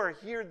that you are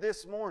here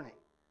this morning,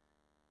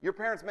 your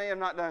parents may have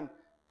not done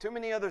too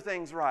many other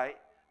things right,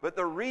 but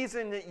the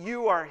reason that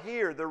you are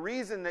here, the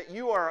reason that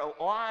you are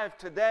alive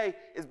today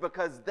is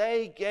because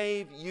they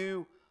gave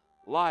you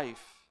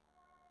life.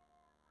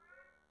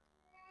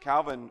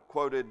 Calvin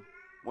quoted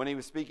when he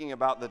was speaking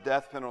about the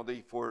death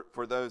penalty for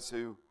those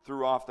who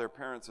threw off their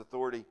parents'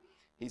 authority.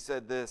 He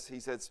said this, he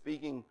said,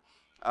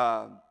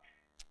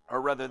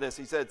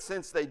 he said,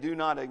 since they do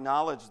not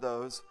acknowledge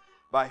those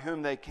by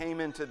whom they came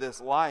into this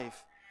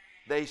life,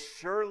 they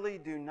surely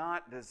do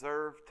not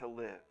deserve to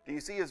live. Do you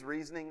see his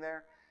reasoning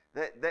there?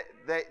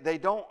 They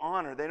don't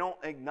honor, they don't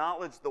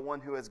acknowledge the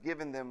one who has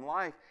given them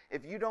life.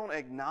 If you don't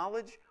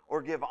acknowledge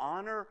or give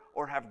honor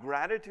or have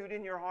gratitude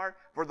in your heart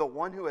for the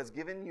one who has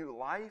given you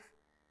life,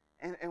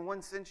 in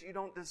one sense you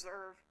don't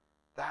deserve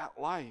that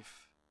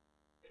life.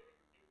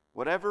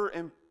 Whatever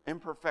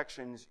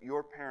imperfections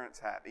your parents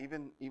have,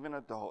 even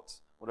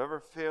adults, whatever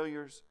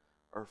failures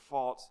or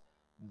faults,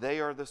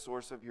 they are the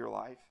source of your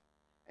life,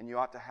 and you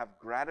ought to have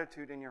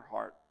gratitude in your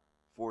heart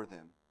for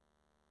them.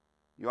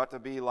 You ought to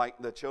be like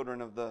the children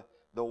of the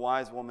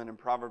wise woman in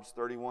Proverbs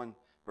 31,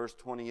 verse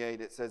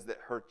 28. It says that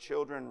her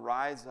children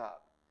rise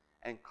up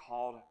and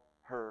called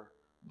her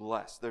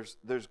blessed.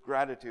 There's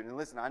gratitude. And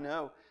listen, I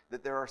know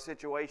that there are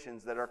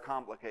situations that are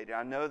complicated.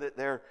 I know that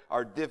there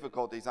are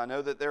difficulties. I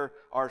know that there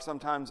are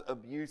sometimes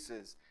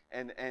abuses,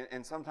 and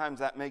sometimes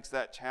that makes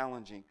that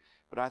challenging.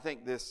 But I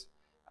think this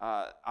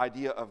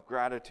idea of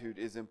gratitude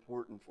is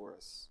important for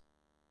us.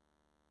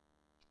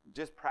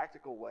 Just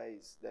practical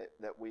ways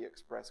that we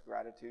express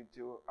gratitude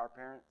to our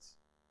parents,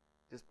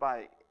 just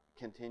by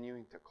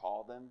continuing to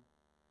call them,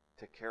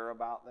 to care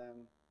about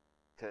them,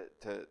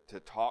 to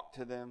talk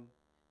to them,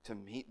 to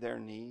meet their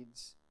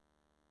needs.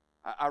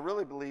 I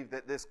really believe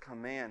that this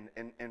command,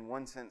 in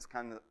one sense,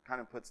 kind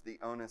of puts the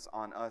onus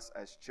on us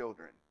as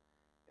children.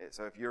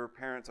 So if your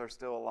parents are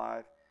still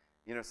alive,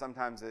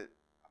 sometimes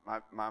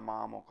my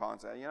mom will call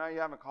and say, you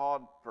haven't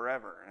called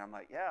forever. And I'm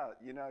like, yeah,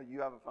 you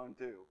have a phone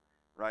too,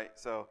 right?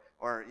 So,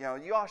 or,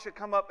 you all should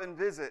come up and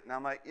visit. And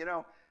I'm like,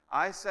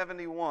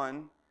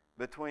 I-71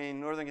 between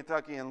Northern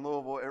Kentucky and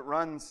Louisville, it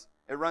runs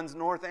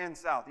north and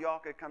south. Y'all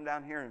could come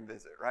down here and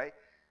visit, right?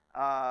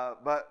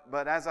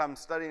 But as I'm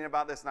studying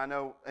about this, and I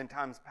know in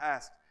times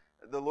past,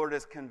 the Lord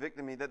has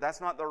convicted me that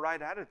that's not the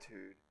right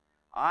attitude.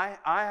 I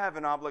have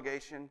an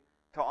obligation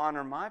to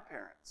honor my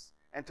parents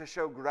and to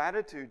show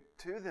gratitude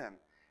to them.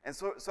 And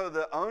so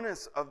the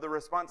onus of the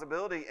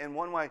responsibility in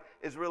one way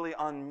is really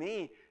on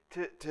me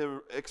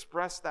to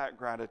express that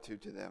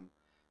gratitude to them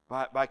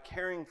by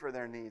caring for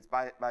their needs,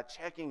 by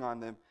checking on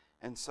them,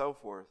 and so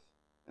forth.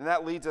 And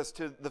that leads us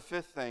to the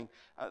fifth thing,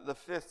 the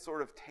fifth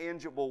sort of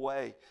tangible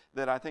way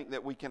that I think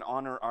that we can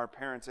honor our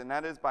parents, and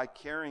that is by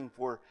caring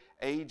for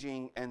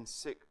aging and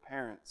sick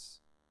parents.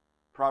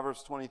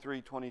 Proverbs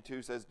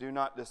 23:22 says, "Do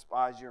not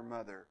despise your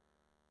mother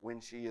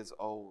when she is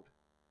old."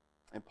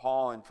 And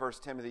Paul in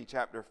 1 Timothy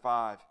chapter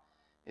 5,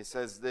 it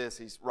says this,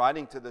 he's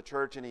writing to the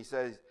church and he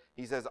says,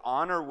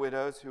 "Honor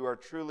widows who are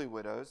truly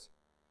widows,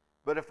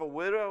 but if a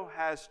widow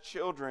has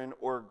children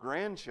or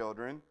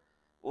grandchildren,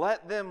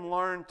 let them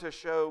learn to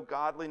show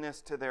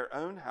godliness to their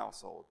own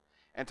household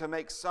and to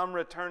make some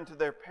return to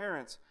their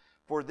parents,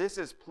 for this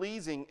is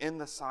pleasing in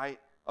the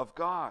sight of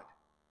God."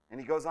 And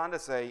he goes on to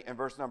say in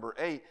verse number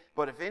 8,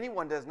 "But if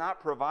anyone does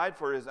not provide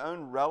for his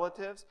own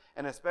relatives,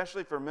 and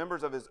especially for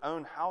members of his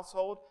own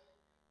household,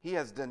 he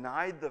has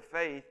denied the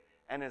faith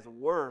and is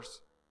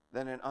worse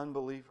than an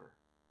unbeliever."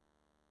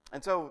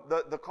 And so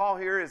the call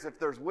here is, if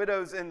there's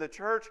widows in the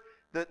church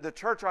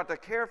ought to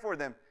care for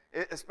them,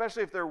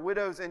 especially if they're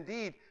widows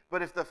indeed.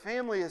 But if the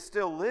family is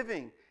still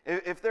living,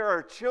 if there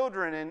are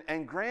children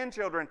and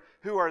grandchildren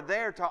who are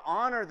there to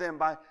honor them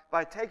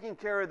by taking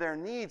care of their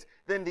needs,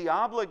 then the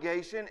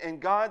obligation in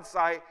God's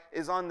sight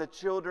is on the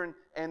children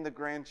and the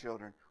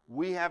grandchildren.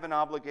 We have an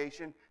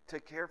obligation to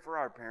care for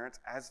our parents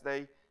as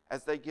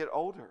they get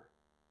older.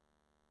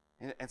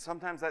 And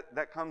sometimes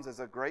that comes as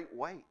a great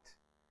weight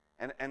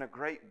and a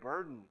great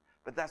burden.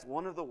 But that's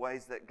one of the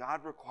ways that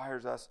God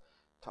requires us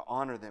to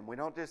honor them. We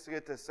don't just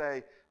get to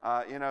say,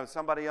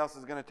 somebody else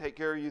is going to take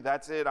care of you.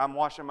 That's it. I'm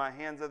washing my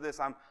hands of this.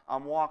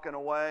 I'm walking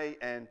away,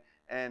 and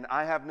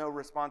I have no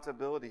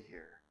responsibility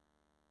here.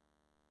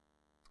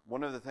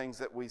 One of the things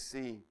that we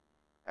see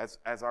as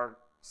our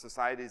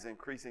society is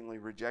increasingly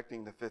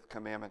rejecting the fifth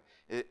commandment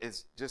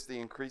is just the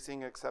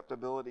increasing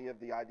acceptability of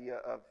the idea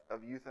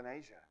of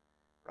euthanasia,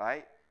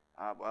 right?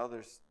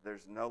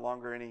 There's no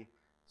longer any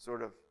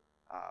sort of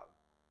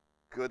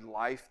good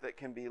life that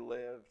can be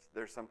lived.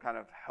 There's some kind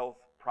of health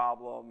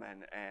problem,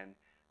 and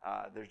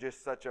there's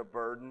just such a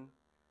burden.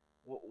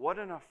 What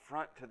an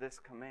affront to this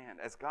command.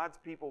 As God's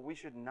people, we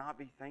should not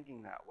be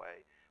thinking that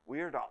way.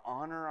 We are to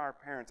honor our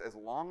parents as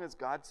long as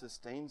God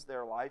sustains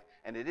their life,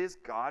 and it is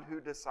God who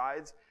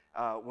decides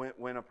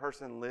when a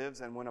person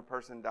lives and when a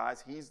person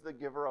dies. He's the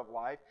giver of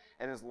life,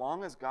 and as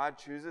long as God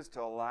chooses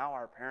to allow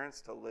our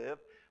parents to live,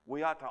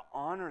 we ought to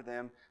honor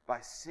them by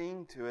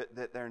seeing to it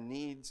that their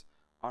needs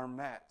are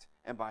met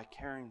and by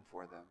caring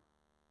for them.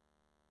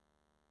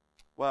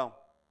 Well,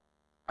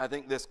 I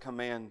think this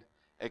command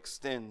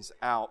extends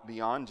out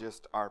beyond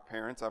just our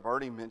parents. I've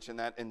already mentioned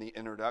that in the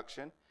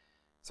introduction.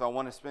 So I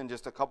want to spend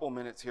just a couple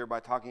minutes here by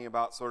talking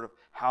about sort of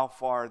how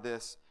far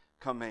this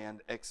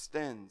command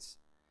extends.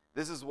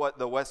 This is what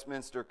the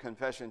Westminster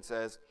Confession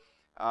says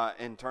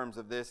in terms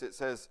of this. It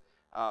says,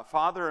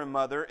 "Father and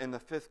mother in the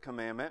fifth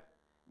commandment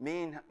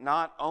mean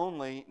not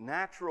only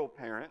natural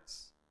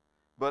parents,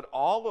 but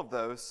all of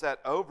those set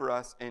over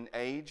us in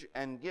age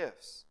and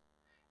gifts,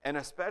 and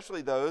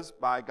especially those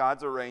by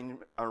God's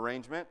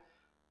arrangement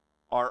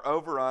are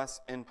over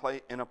us in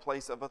a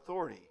place of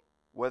authority,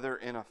 whether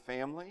in a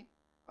family,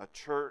 a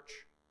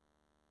church,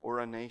 or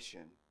a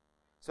nation."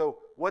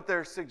 So what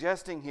they're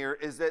suggesting here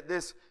is that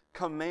this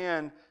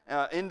command,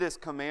 in this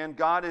command,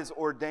 God is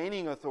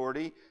ordaining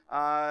authority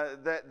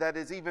that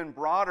is even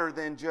broader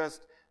than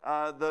just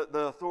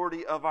the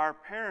authority of our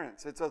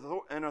parents. It's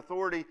an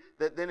authority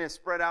that then is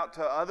spread out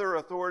to other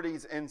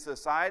authorities in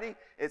society.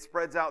 It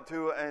spreads out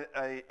to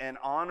an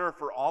honor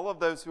for all of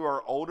those who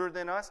are older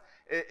than us.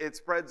 It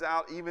spreads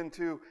out even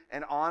to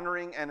an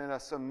honoring and a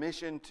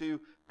submission to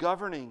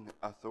governing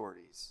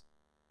authorities.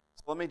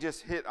 So let me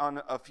just hit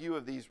on a few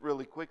of these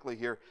really quickly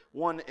here.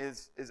 One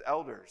is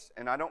elders.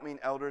 And I don't mean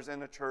elders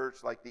in a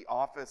church like the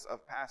office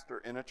of pastor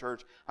in a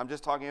church. I'm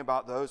just talking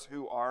about those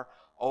who are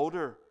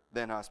older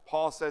than us.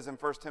 Paul says in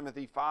 1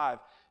 Timothy 5,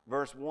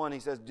 verse 1, he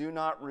says, "Do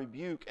not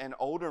rebuke an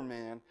older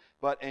man,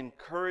 but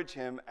encourage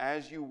him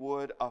as you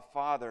would a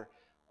father,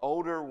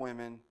 older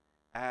women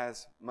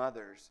as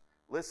mothers."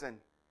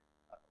 Listen,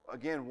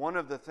 again, one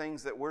of the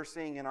things that we're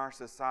seeing in our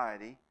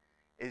society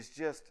is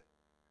just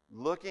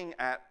looking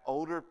at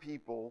older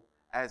people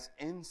as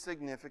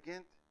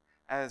insignificant,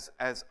 as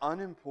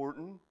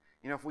unimportant.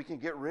 If we can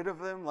get rid of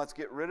them, let's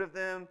get rid of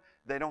them.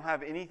 They don't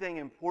have anything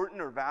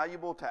important or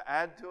valuable to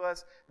add to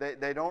us.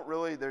 There's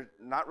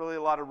not really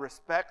a lot of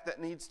respect that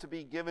needs to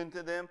be given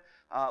to them.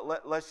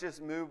 Let's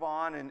just move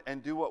on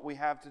and do what we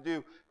have to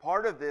do.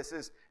 Part of this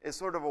is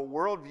sort of a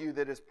worldview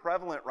that is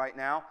prevalent right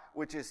now,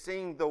 which is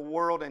seeing the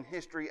world and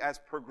history as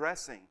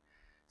progressing.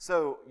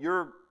 So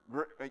your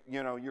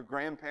your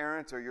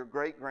grandparents or your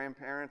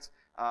great-grandparents,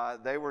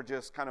 they were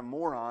just kind of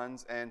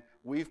morons, and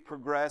we've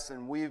progressed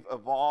and we've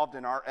evolved,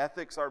 and our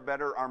ethics are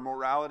better, our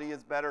morality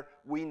is better,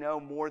 we know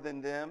more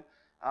than them.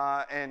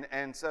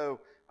 And so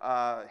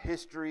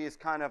history is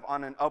kind of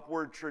on an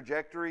upward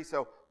trajectory.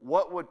 So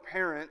what would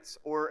parents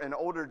or an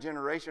older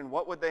generation,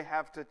 what would they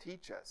have to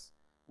teach us?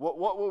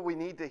 What would we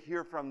need to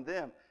hear from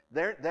them?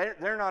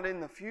 They're not in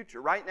the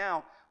future. Right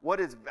now, what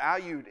is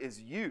valued is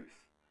youth.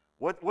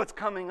 What's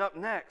coming up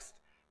next?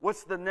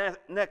 What's the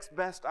next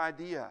best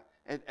idea?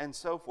 And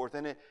so forth.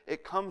 And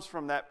it comes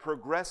from that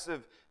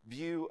progressive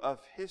view of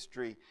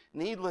history.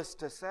 Needless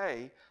to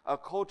say, a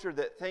culture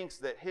that thinks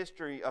that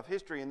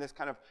history in this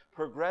kind of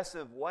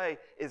progressive way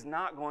is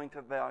not going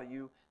to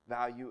value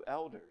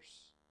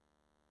elders.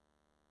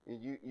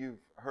 You've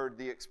heard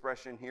the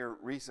expression here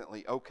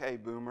recently, okay,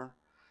 boomer,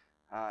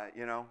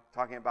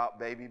 talking about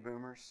baby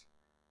boomers.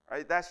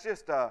 Right? That's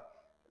just,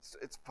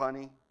 it's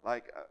funny.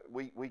 Like,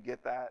 we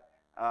get that.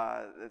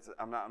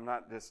 I'm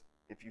not just,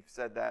 if you've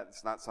said that,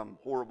 it's not some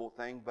horrible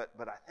thing, but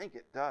I think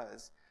it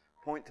does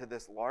point to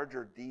this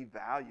larger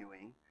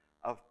devaluing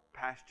of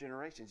past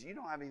generations. You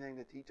don't have anything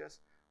to teach us.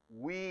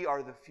 We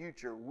are the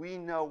future. We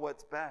know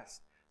what's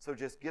best. So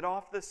just get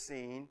off the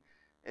scene.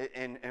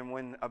 And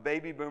when a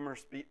baby boomer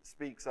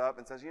speaks up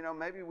and says,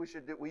 maybe we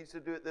should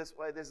do it this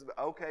way. This is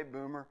okay,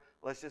 boomer.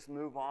 Let's just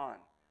move on,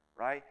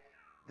 right?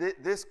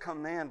 This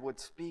command would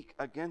speak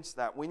against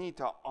that. We need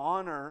to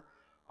honor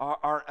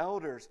our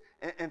elders.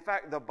 In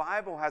fact, the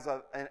Bible has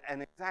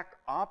an exact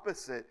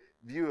opposite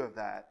view of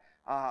that.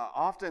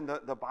 Often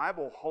the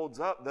Bible holds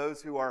up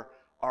those who are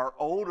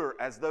older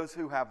as those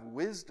who have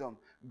wisdom.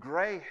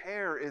 Gray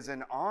hair is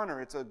an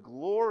honor. It's a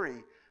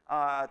glory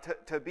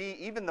to be.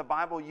 Even the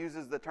Bible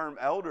uses the term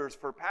elders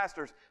for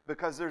pastors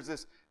because there's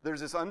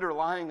this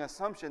underlying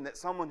assumption that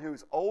someone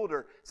who's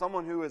older,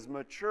 someone who is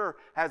mature,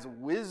 has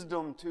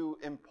wisdom to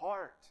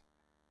impart.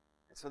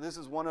 And so this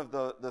is one of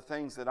the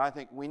things that I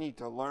think we need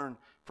to learn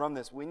from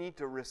this. We need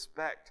to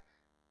respect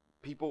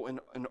people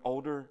in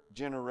older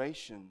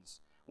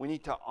generations. We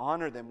need to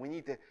honor them. We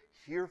need to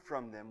hear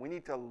from them. We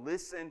need to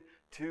listen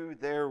to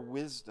their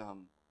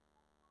wisdom.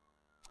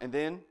 And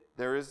then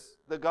there is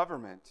the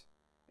government.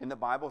 In the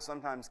Bible,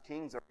 sometimes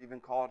kings are even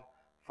called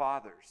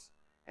fathers.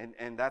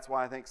 And that's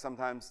why I think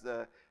sometimes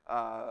the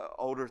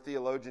older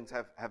theologians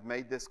have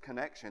made this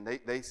connection.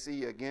 They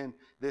see, again,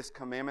 this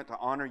commandment to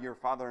honor your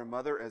father and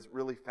mother as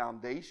really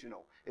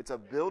foundational. It's a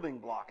building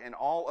block, and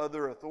all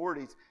other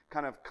authorities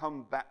kind of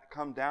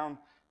come down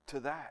to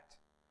that.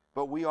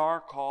 But we are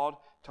called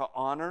to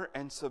honor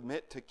and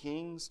submit to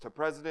kings, to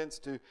presidents,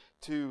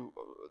 to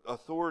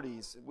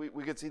authorities.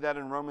 We could see that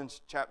in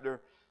Romans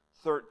chapter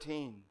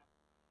 13.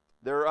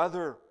 There are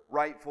other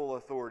rightful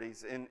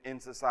authorities in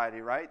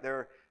society, right?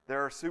 There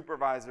are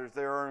supervisors,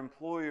 there are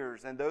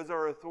employers, and those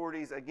are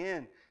authorities,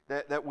 again,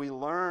 that we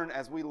learn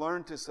as we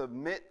learn to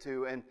submit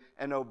to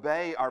and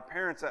obey our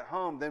parents at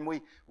home. Then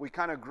we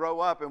kind of grow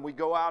up and we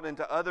go out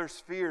into other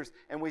spheres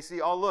and we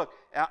see, oh, look,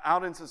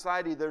 out in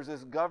society there's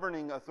this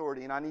governing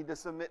authority and I need to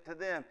submit to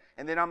them.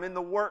 And then I'm in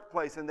the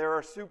workplace and there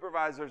are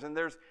supervisors and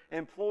there's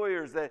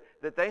employers that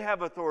they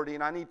have authority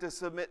and I need to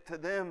submit to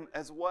them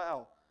as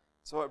well.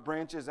 So it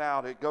branches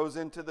out. It goes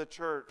into the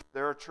church.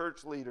 There are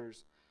church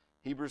leaders.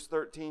 Hebrews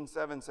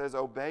 13:7 says,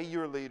 obey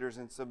your leaders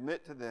and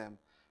submit to them,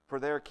 for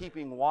they are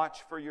keeping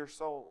watch for your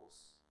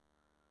souls.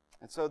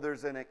 And so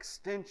there's an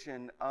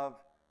extension of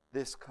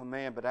this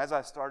command. But as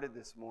I started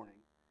this morning,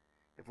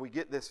 if we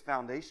get this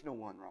foundational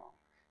one wrong,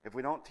 if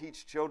we don't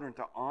teach children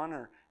to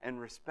honor and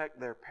respect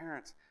their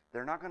parents,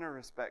 they're not going to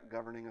respect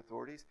governing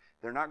authorities.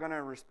 They're not going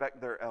to respect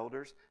their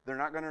elders. They're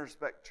not going to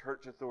respect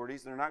church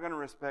authorities. They're not going to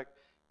respect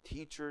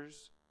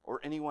teachers or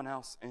anyone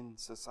else in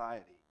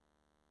society.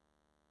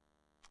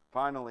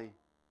 Finally,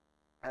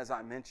 as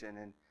I mentioned,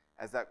 and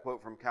as that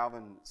quote from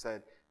Calvin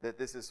said, that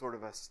this is sort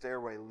of a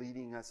stairway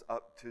leading us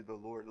up to the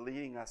Lord,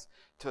 leading us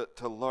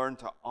to learn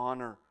to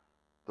honor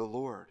the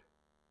Lord.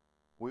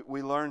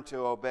 We learn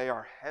to obey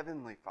our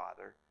heavenly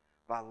Father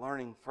by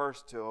learning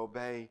first to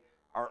obey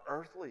our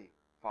earthly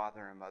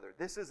father and mother.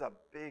 This is a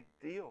big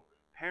deal.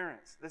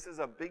 Parents, this is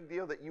a big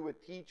deal that you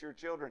would teach your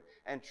children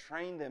and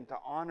train them to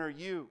honor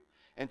you.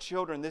 And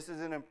children, this is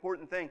an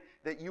important thing,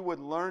 that you would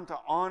learn to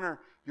honor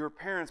your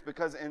parents,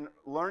 because in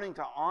learning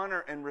to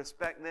honor and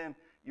respect them,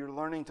 you're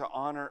learning to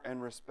honor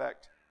and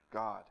respect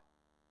God.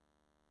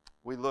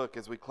 We look,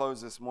 as we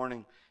close this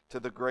morning, to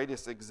the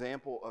greatest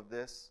example of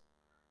this.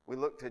 We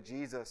look to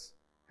Jesus,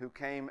 who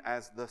came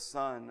as the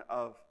Son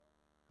of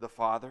the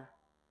Father.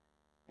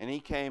 And he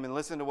came, and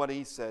listen to what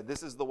he said.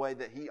 This is the way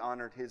that he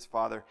honored his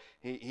Father.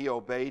 He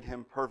obeyed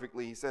him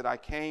perfectly. He said, I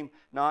came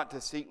not to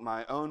seek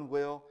my own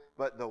will,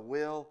 but the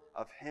will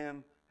of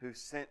him who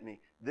sent me.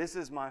 This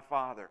is my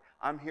Father.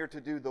 I'm here to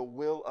do the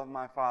will of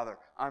my Father.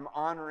 I'm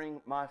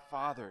honoring my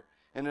Father.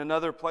 In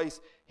another place,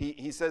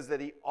 he says that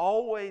he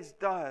always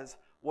does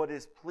what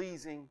is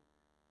pleasing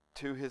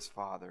to his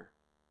Father.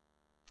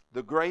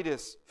 The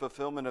greatest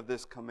fulfillment of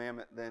this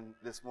commandment then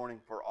this morning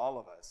for all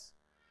of us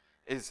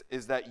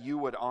is that you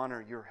would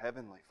honor your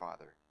heavenly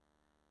Father.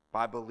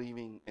 by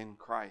believing in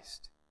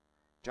Christ.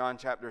 John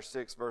chapter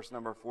 6, verse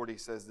number 40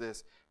 says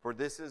this, "For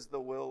this is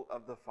the will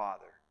of the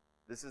Father."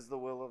 This is the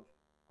will of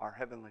our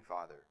Heavenly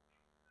Father,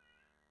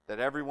 "that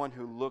everyone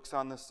who looks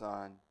on the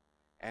Son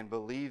and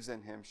believes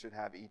in him should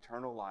have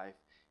eternal life,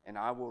 and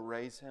I will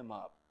raise him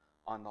up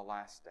on the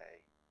last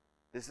day."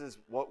 This is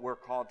what we're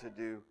called to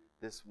do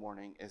this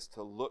morning, is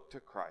to look to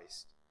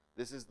Christ.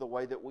 This is the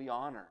way that we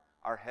honor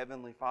our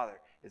Heavenly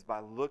Father, is by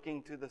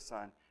looking to the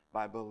Son,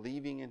 by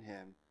believing in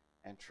him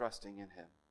and trusting in him.